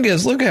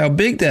humongous. Look how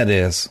big that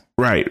is.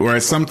 Right.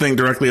 Whereas something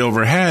directly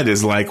overhead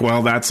is like,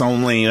 well, that's not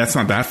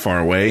that far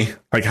away.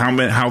 Like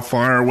how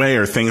far away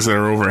are things that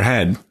are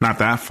overhead? Not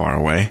that far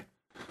away.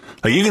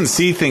 Like you can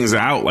see things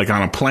out like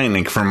on a plane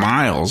like for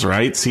miles,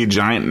 right? See a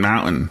giant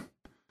mountain.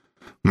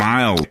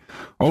 Miles.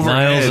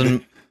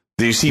 Overhead.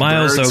 Do you see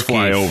Miles birds O'Keefe.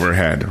 fly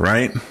overhead,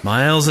 right?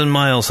 Miles and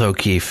Miles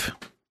O'Keefe.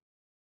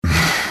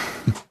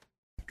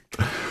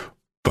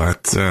 But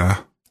it's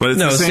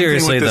the same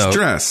seriously, thing with this though.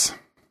 dress.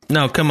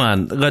 No, come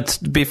on.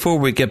 Before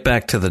we get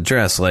back to the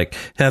dress, like,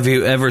 have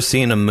you ever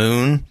seen a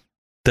moon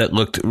that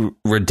looked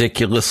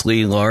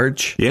ridiculously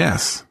large?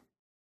 Yes.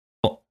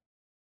 Well,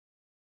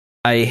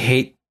 I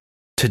hate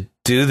to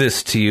do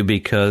this to you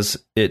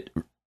because it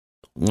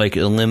like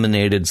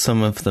eliminated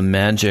some of the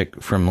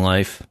magic from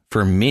life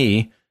for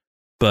me,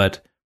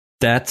 but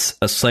that's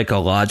a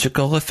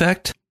psychological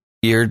effect.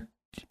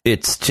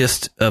 It's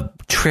just a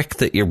trick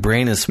that your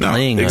brain is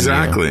playing on you.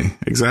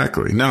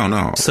 Exactly.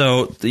 No.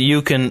 So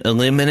you can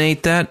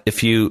eliminate that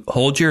if you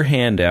hold your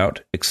hand out,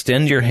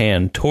 extend your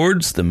hand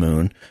towards the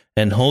moon,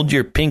 and hold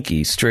your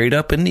pinky straight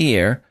up in the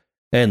air,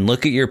 and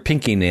look at your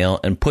pinky nail,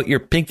 and put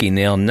your pinky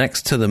nail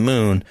next to the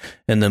moon,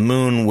 and the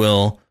moon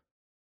will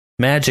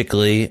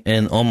magically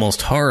and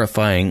almost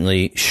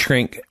horrifyingly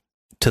shrink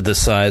to the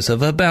size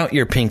of about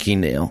your pinky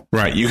nail.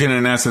 Right. You can,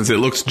 in essence, it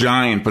looks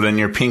giant, but then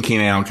your pinky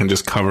nail can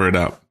just cover it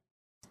up.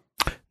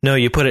 No,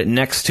 you put it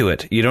next to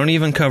it. You don't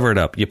even cover it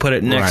up. You put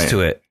it next to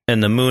it,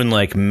 and the moon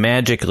like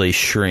magically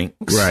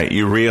shrinks. Right.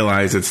 You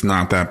realize it's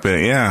not that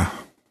big. Yeah.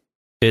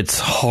 It's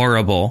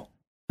horrible.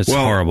 It's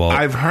horrible.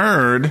 I've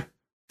heard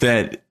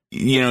that,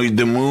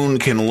 the moon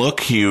can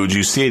look huge.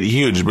 You see it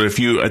huge, but if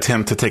you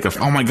attempt to take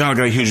oh my God, I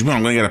got a huge moon.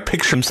 I'm going to get a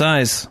picture. Some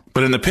size.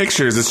 But in the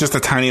pictures, it's just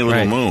a tiny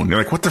little moon. You're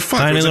like, what the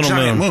fuck? Tiny It's little a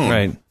giant moon.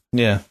 Right.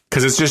 Yeah.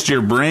 Because it's just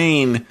your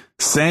brain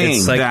saying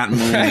It's like- that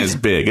moon is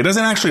big. It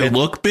doesn't actually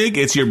look big.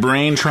 It's your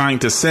brain trying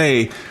to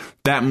say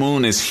that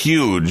moon is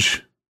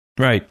huge.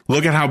 Right.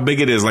 Look at how big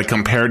it is, like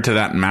compared to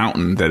that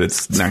mountain that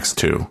it's next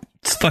to.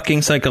 It's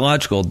fucking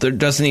psychological. There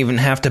doesn't even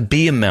have to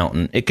be a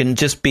mountain. It can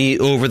just be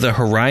over the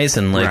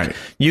horizon. Like Right.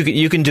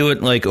 you can do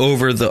it like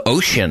over the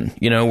ocean,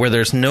 where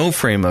there's no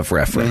frame of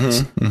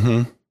reference.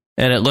 And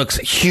it looks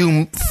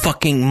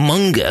fucking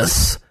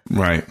mungous.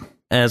 Right.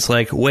 And it's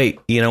like, wait,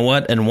 you know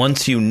what? And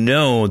once you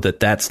know that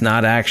that's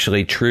not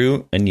actually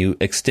true and you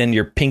extend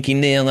your pinky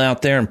nail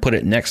out there and put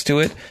it next to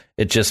it,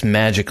 it just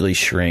magically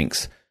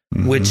shrinks,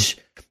 which,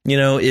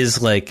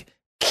 is like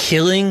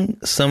killing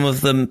some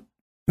of the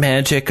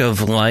magic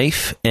of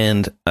life.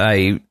 And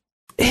I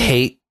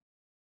hate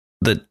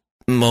the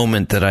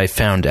moment that I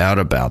found out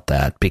about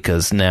that,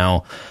 because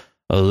now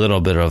a little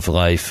bit of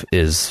life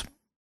is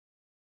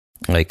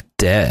like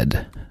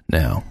dead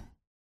now.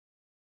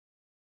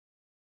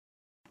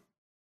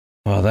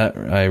 Well, that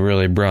I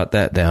really brought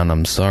that down.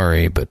 I'm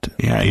sorry, but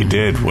Yeah, you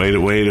did. Way to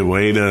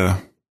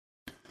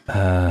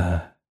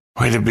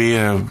be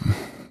a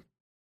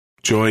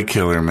joy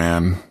killer,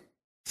 man.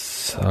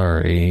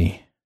 sorry.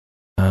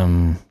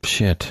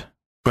 Shit.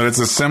 But it's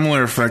a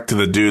similar effect to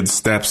the dude's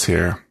steps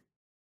here.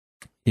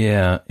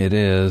 Yeah, it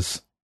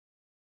is.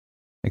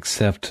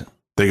 Except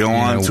They go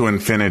on know- to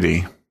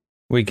infinity.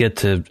 we get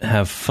to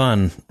have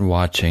fun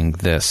watching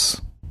this.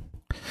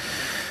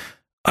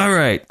 All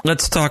right,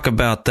 let's talk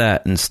about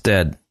that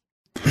instead.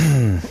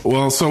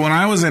 Well, so when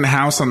I was in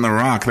House on the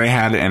Rock, they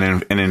had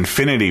an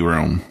infinity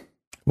room.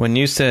 When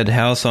you said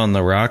House on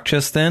the Rock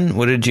just then,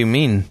 what did you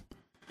mean?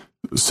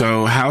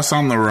 So House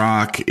on the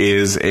Rock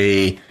is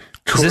a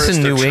tourist this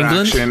in New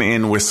England? attraction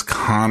in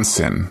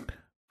Wisconsin.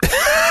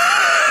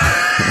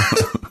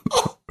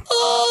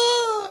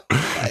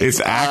 It's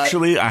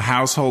actually a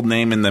household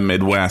name in the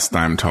Midwest,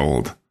 I'm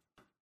told.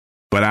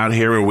 But out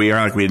here where we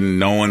are,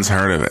 no one's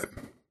heard of it.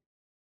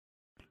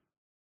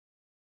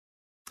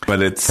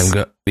 But it's... I'm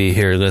going to be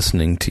here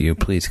listening to you.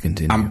 Please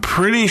continue. I'm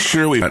pretty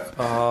sure we...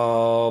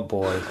 Oh,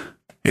 boy.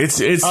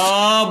 It's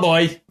Oh,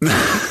 boy.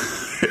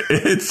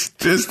 it's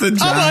just a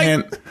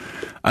giant...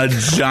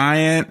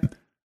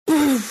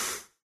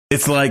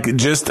 It's like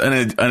just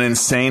an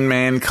insane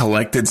man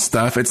collected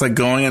stuff. It's like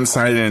going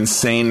inside an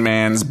insane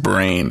man's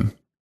brain.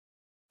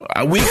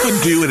 We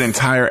could do an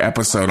entire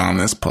episode on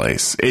this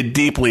place. It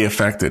deeply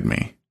affected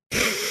me.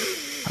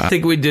 I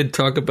think we did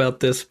talk about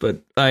this,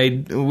 but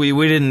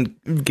we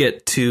didn't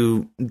get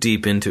too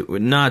deep into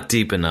it. Not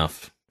deep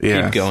enough.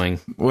 Yeah. Keep going.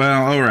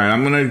 Well, all right.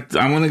 I'm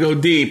gonna go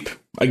deep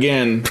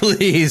again,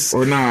 Please.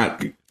 or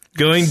not.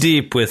 Going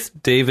deep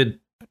with David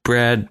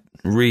Brad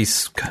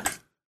Reese.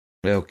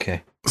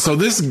 Okay. So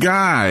this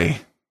guy,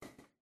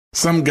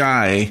 some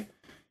guy,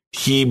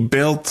 he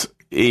built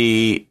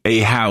a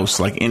house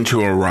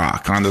into a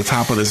rock on the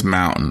top of this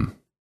mountain.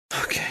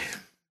 Okay.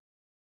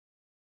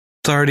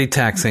 It's already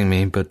taxing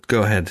me, but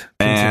go ahead.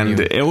 Continue. And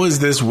it was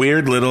this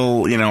weird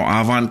little,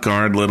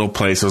 avant-garde little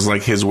place. It was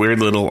like his weird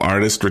little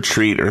artist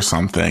retreat or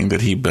something that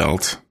he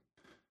built.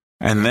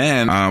 And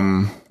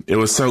then it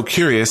was so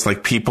curious,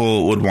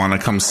 people would want to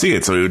come see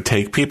it. So he would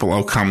take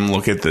people, come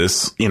look at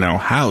this,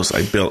 house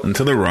I built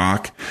into the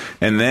rock.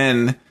 And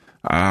then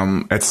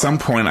at some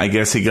point, I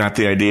guess he got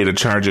the idea to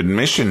charge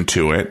admission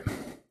to it.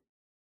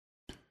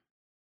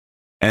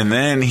 And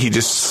then he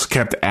just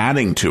kept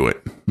adding to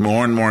it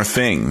more and more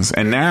things.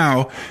 And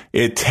now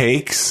it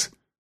takes,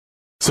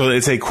 so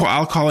it's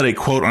I'll call it a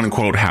quote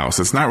unquote house.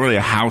 It's not really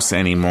a house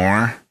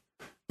anymore.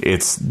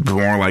 It's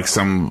more like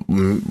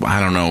some, I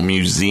don't know,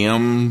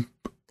 museum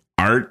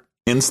art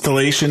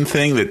installation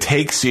thing that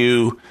takes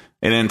you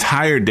an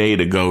entire day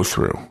to go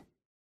through.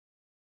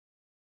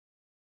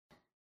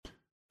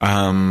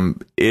 As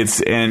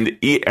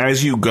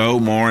you go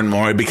more and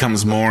more, it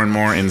becomes more and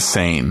more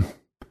insane.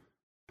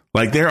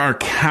 There are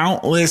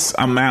countless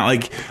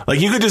amount,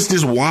 you could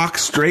just walk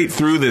straight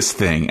through this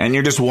thing and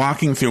you're just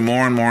walking through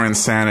more and more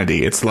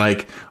insanity. It's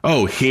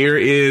here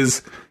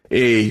is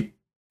a,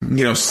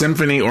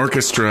 symphony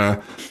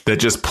orchestra that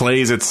just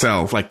plays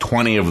itself,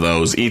 20 of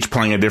those, each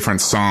playing a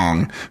different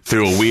song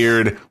through a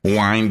weird,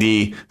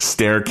 windy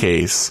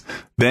staircase.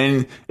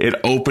 Then it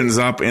opens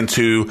up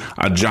into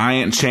a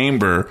giant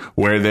chamber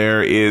where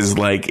there is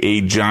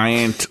a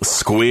giant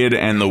Squid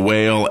and the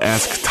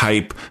Whale-esque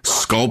type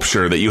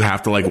sculpture that you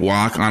have to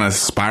walk on a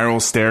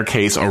spiral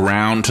staircase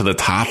around to the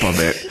top of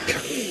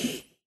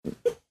it.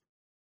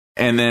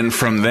 And then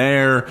from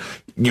there,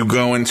 you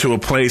go into a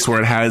place where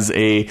it has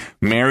a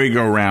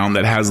merry-go-round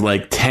that has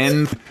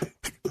 10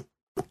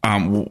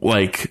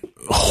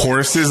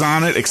 horses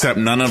on it, except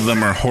none of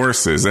them are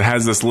horses. It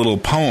has this little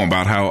poem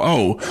about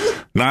how,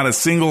 not a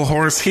single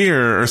horse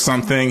here or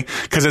something,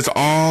 because it's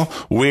all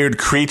weird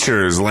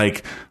creatures,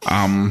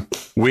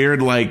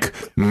 weird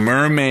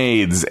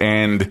mermaids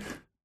and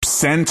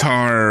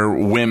centaur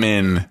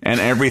women and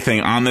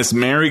everything on this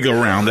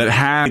merry-go-round that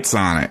has lights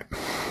on it.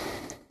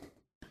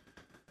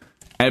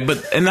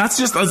 And that's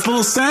just a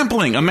little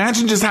sampling.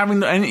 Imagine just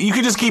having, and you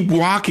could just keep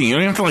walking. You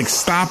don't have to like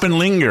stop and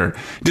linger.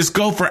 Just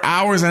go for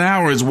hours and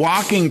hours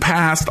walking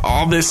past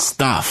all this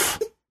stuff.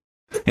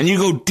 And you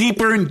go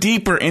deeper and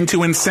deeper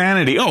into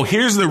insanity. Oh,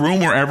 here's the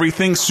room where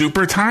everything's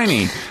super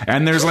tiny.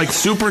 And there's like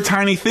super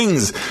tiny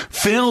things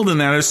filled in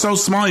there. They're so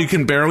small you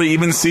can barely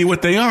even see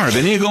what they are.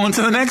 Then you go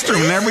into the next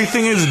room and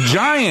everything is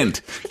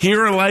giant.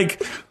 Here are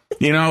like,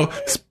 you know,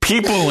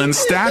 people and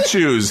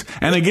statues.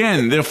 And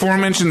again, the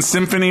aforementioned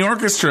symphony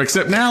orchestra,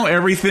 except now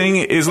everything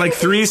is like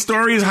 3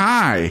 stories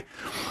high.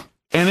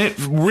 And it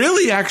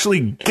really actually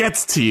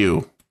gets to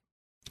you.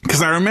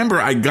 Because I remember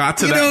I got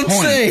to that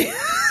point. Say.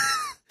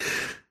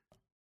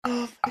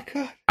 Oh my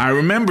God. I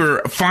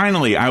remember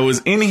finally I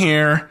was in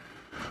here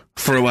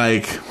for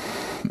like,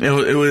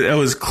 it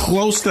was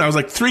close to, I was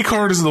like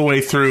 3/4 of the way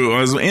through.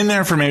 I was in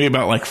there for maybe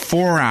about like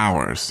 4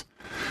 hours.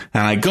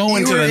 And I go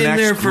into the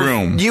next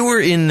room. You were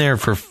in there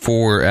for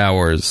 4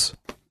 hours.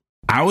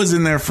 I was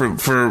in there for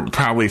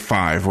probably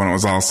 5 when it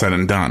was all said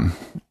and done.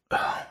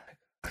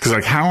 Because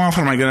like, how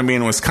often am I going to be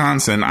in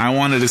Wisconsin? I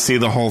wanted to see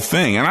the whole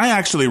thing. And I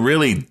actually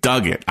really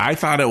dug it. I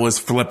thought it was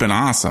flipping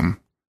awesome.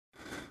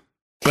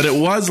 But it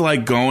was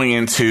like going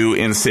into,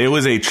 it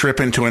was a trip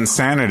into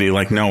insanity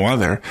like no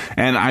other.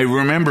 And I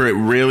remember it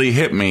really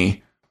hit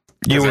me.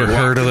 You were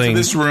hurtling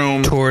this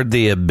room toward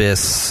the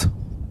abyss.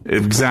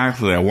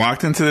 Exactly. I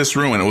walked into this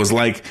room and it was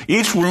like,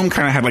 each room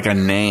kind of had like a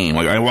name.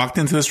 Like I walked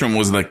into this room, it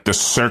was like the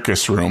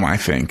circus room, I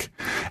think.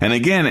 And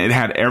again, it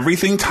had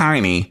everything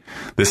tiny,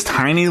 this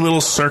tiny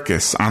little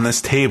circus on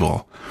this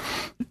table,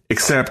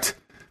 except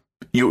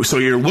so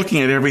you're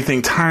looking at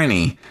everything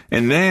tiny.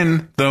 And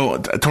then though,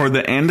 toward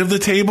the end of the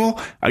table,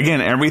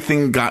 again,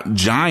 everything got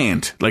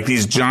giant, like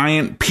these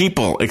giant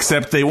people,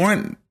 except they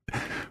weren't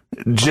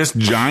just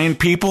giant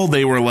people.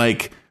 They were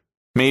like,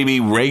 maybe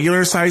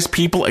regular sized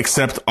people,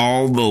 except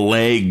all the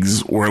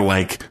legs were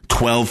like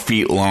 12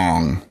 feet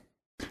long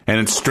and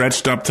it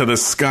stretched up to the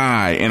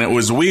sky and it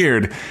was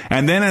weird.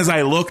 And then as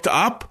I looked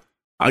up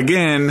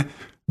again,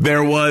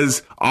 there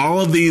was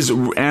all of these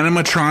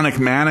animatronic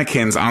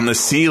mannequins on the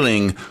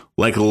ceiling,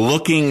 like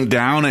looking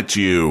down at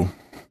you,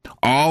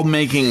 all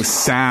making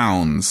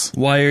sounds.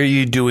 Why are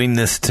you doing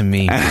this to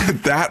me? And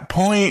at that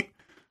point,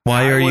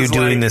 why are you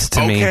doing this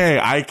to me? Okay,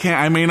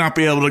 I may not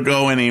be able to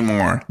go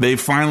anymore. They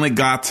finally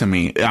got to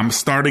me. I'm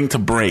starting to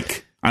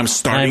break. I'm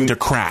starting to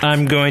crack.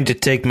 I'm going to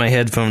take my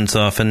headphones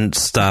off and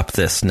stop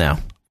this now.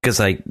 Because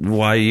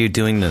why are you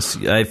doing this?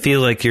 I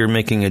feel like you're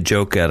making a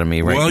joke out of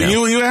me right now.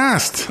 Well, you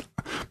asked.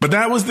 But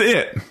that was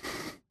it.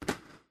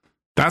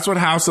 That's what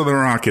House of the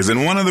Rock is.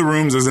 And one of the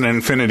rooms is an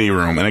infinity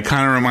room. And it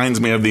kind of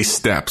reminds me of these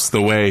steps.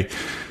 The way,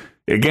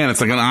 again, it's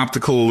like an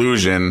optical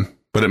illusion,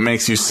 but it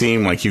makes you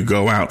seem like you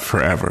go out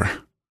forever.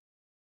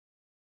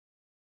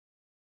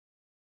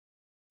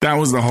 That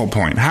was the whole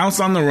point. House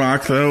on the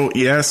Rock, though,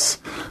 yes,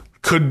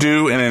 could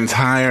do an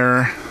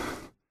entire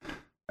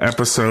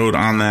episode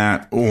on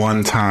that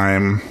one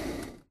time.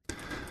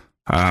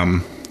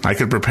 I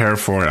could prepare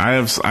for it. I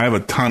have a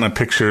ton of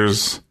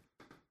pictures,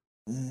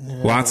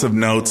 lots of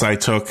notes I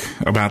took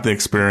about the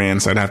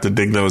experience. I'd have to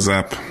dig those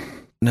up.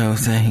 No,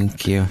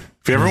 thank you.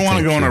 If you ever want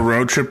to go on a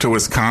road trip to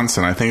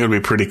Wisconsin, I think it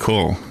would be pretty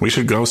cool. We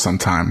should go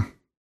sometime.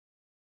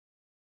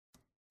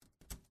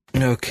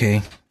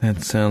 Okay,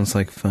 that sounds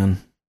like fun.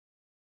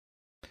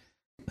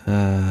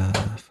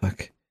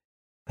 Fuck.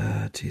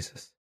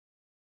 Jesus.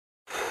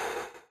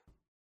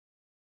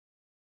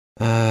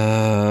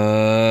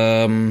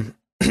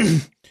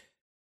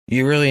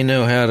 You really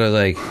know how to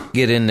like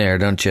get in there,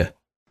 don't you?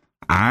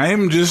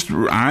 I'm just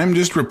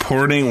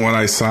reporting what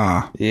I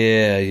saw.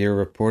 Yeah, you're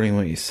reporting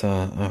what you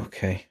saw.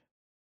 Okay.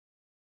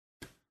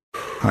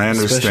 I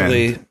understand.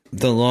 Especially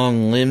the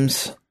long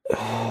limbs.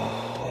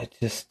 Oh,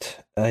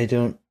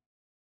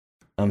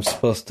 I'm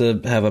supposed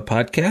to have a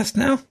podcast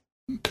now?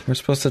 We're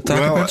supposed to talk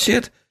about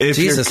shit?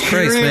 Jesus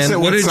Christ, man.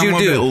 What did you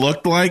do? It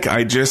looked like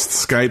I just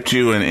Skyped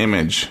you an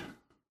image.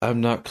 I'm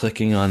not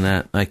clicking on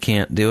that. I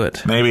can't do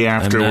it. Maybe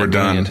after we're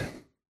done.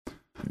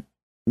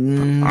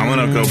 I'm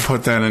going to go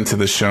put that into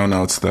the show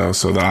notes, though,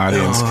 so the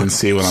audience can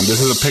see what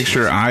this is a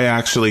picture I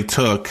actually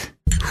took.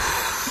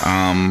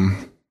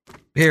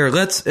 Here,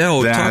 let's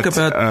talk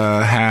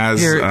about...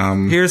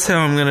 here's how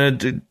I'm going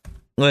to do...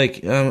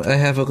 I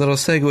have a little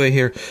segue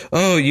here.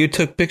 Oh, you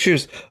took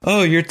pictures.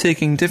 Oh, you're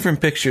taking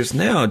different pictures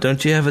now.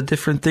 Don't you have a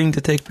different thing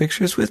to take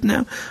pictures with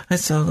now? I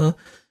saw a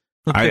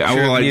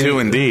picture I do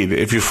indeed.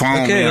 If you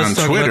follow me on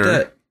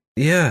Twitter.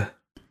 Yeah,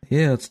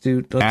 let's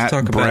talk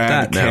about Brad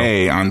that now.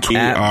 K on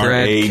Twitter.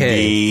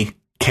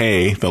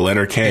 BradK, the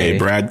letter K,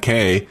 Brad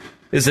K.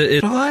 Is it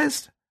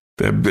utilized?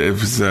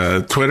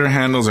 Twitter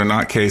handles are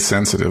not case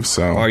sensitive,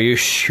 so. Are you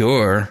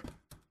sure?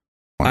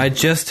 I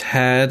just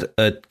had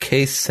a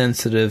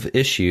case-sensitive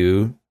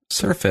issue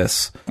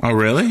surface. Oh,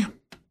 really?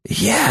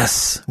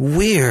 Yes.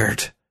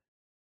 Weird.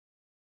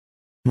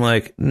 I'm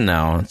like,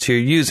 no, it's your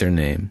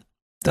username.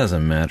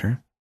 Doesn't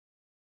matter.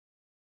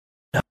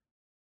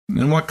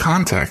 In what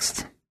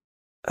context?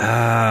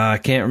 I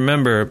can't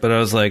remember, but I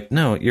was like,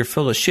 no, you're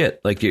full of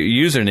shit. Like, your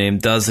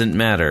username doesn't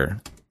matter.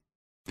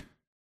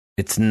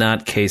 It's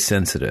not case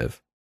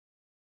sensitive.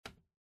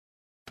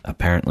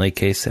 Apparently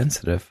case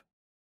sensitive.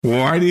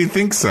 Why do you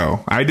think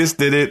so? I just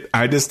did it.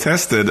 I just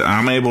tested.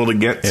 I'm able to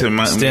get to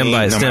my stand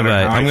by.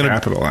 I'm going to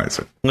capitalize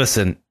it.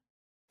 Listen,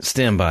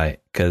 stand by,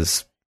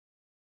 because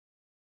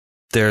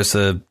there's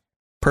a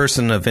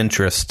person of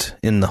interest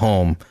in the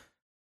home.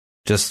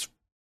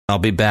 I'll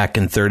be back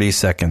in 30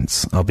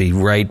 seconds. I'll be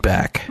right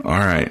back. All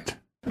right.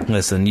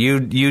 Listen,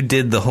 you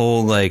did the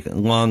whole like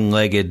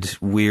long-legged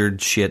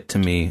weird shit to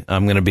me.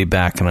 I'm going to be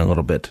back in a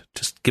little bit.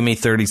 Just give me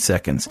 30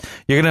 seconds.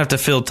 You're going to have to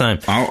fill time.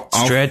 I'll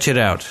stretch it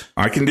out.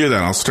 I can do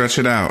that. I'll stretch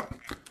it out.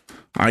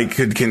 I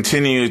could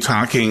continue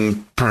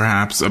talking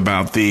perhaps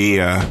about the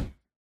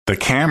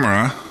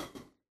camera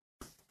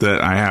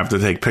that I have to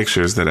take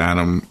pictures that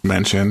Adam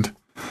mentioned,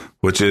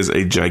 which is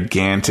a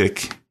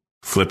gigantic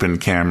flipping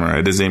camera.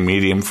 It is a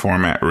medium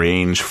format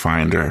range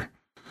finder.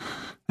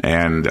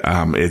 And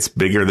it's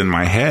bigger than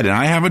my head. And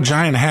I have a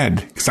giant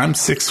head because I'm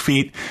 6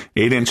 feet,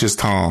 8 inches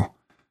tall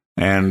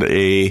and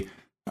a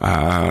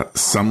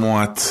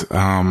somewhat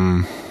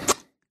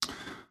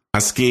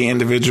husky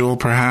individual,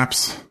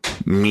 perhaps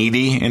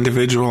meaty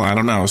individual. I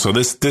don't know. So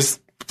this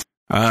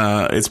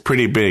it's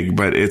pretty big,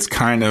 but it's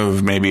kind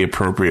of maybe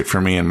appropriate for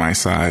me and my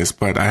size.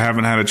 But I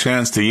haven't had a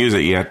chance to use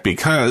it yet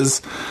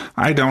because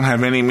I don't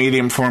have any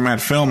medium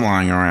format film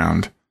lying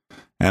around.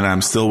 And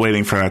I'm still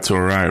waiting for that to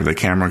arrive. The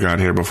camera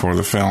got here before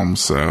the film,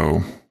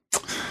 so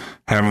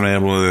haven't been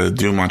able to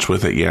do much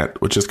with it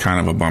yet, which is kind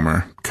of a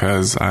bummer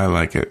because I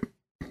like it.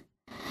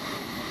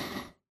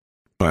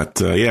 But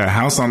yeah,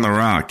 House on the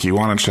Rock. You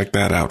want to check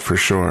that out for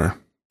sure.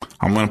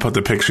 I'm going to put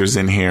the pictures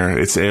in here.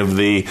 It's of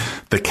the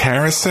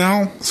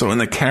carousel. So in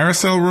the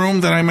carousel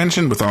room that I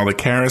mentioned with all the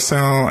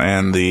carousel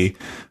and the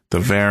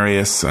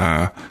various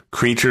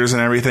creatures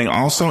and everything.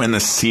 Also in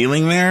the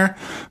ceiling there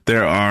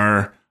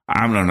are,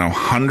 I don't know,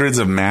 hundreds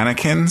of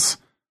mannequins,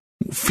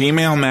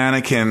 female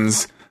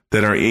mannequins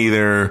that are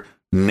either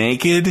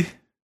naked,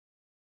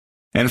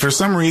 and for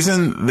some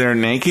reason they're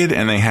naked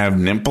and they have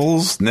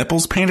nipples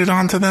painted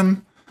onto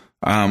them.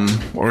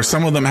 Or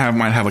some of them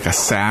might have like a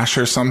sash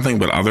or something,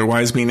 but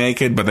otherwise be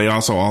naked, but they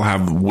also all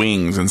have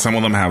wings, and some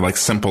of them have like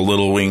simple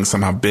little wings,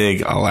 some have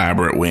big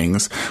elaborate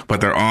wings,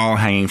 but they're all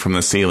hanging from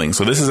the ceiling.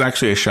 So this is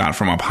actually a shot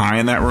from up high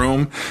in that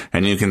room,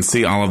 and you can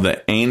see all of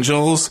the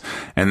angels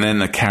and then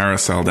the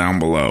carousel down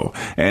below.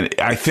 And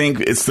I think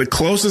it's the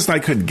closest I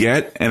could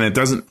get, and it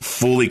doesn't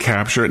fully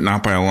capture it,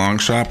 not by a long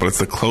shot, but it's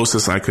the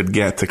closest I could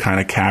get to kind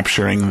of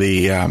capturing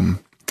the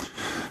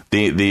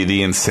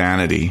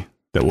insanity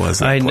that was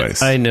that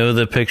place. I know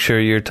the picture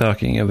you're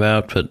talking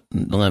about, but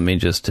let me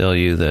just tell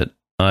you that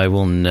I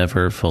will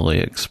never fully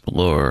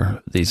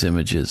explore these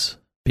images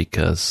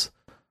because,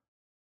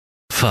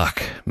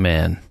 fuck,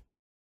 man,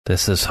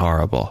 this is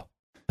horrible.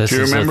 Do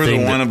you remember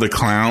the one of the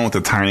clown with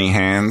the tiny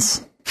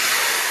hands?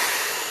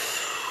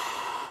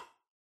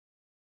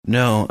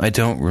 No, I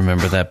don't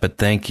remember that, but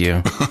thank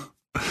you.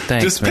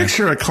 Thanks, just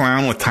picture a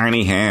clown with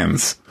tiny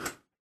hands.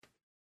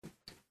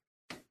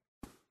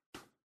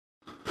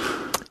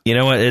 You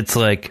know what? It's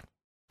like,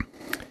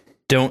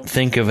 don't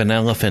think of an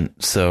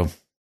elephant. So,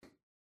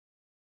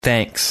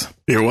 thanks.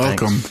 You're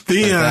welcome.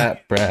 Thanks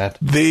Brad.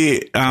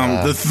 The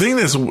thing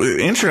that's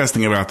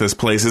interesting about this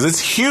place is it's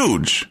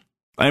huge.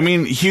 I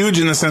mean, huge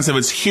in the sense of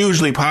it's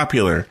hugely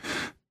popular.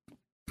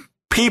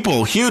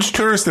 People, huge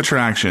tourist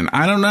attraction.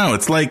 I don't know.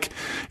 It's like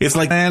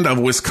land of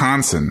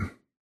Wisconsin.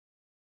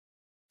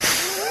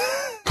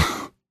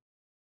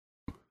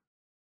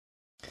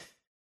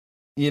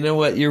 You know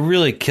what? You're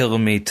really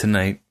killing me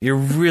tonight. You're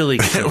really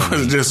killing me. It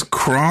was just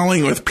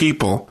crawling with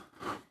people.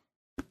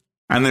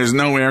 And there's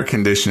no air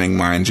conditioning,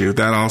 mind you.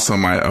 That also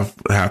might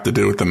have to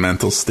do with the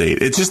mental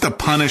state. It's just a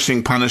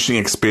punishing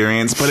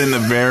experience, but in the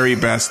very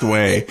best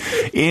way.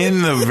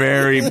 In the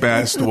very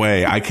best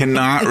way. I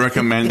cannot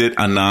recommend it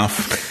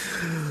enough.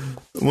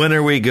 When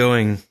are we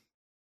going?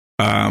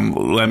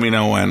 Let me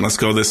know when. Let's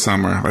go this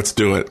summer. Let's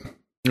do it.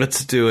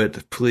 Let's do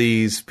it,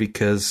 please,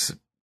 because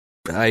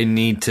I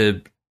need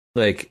to,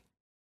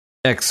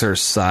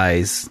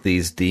 exorcise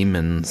these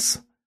demons.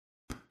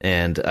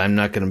 And I'm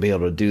not going to be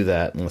able to do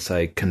that unless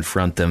I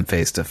confront them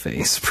face to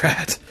face,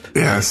 Brad.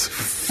 Yes.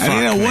 Fuck,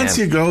 and once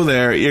you go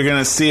there, you're going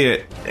to see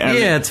it.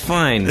 Yeah, it's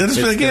fine. It's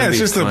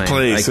just fine, a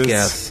place. I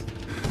guess.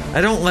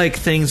 I don't like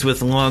things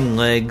with long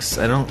legs.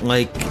 I don't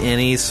like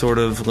any sort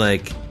of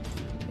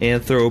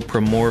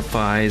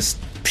anthropomorphized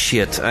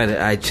shit.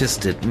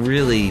 It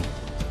really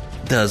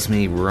does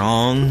me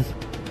wrong.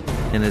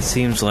 And it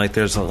seems like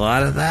there's a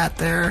lot of that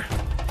there.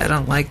 I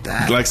don't like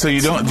that. Are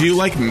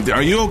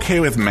you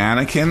okay with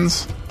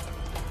mannequins?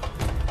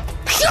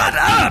 Shut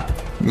up!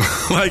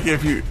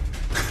 If you...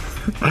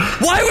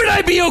 Why would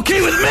I be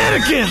okay with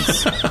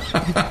mannequins?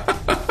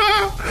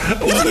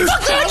 Well, there's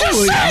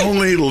probably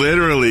only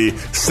literally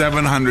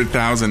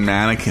 700,000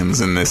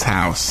 mannequins in this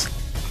house.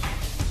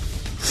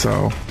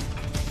 So...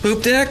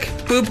 Poop deck,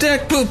 poop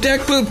deck, poop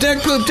deck, poop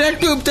deck, poop deck,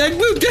 poop deck,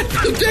 poop deck,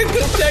 poop deck,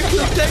 poop deck,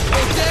 poop deck,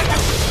 poop deck.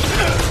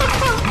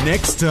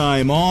 Next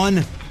time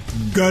on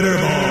Gutter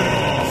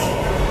Ball.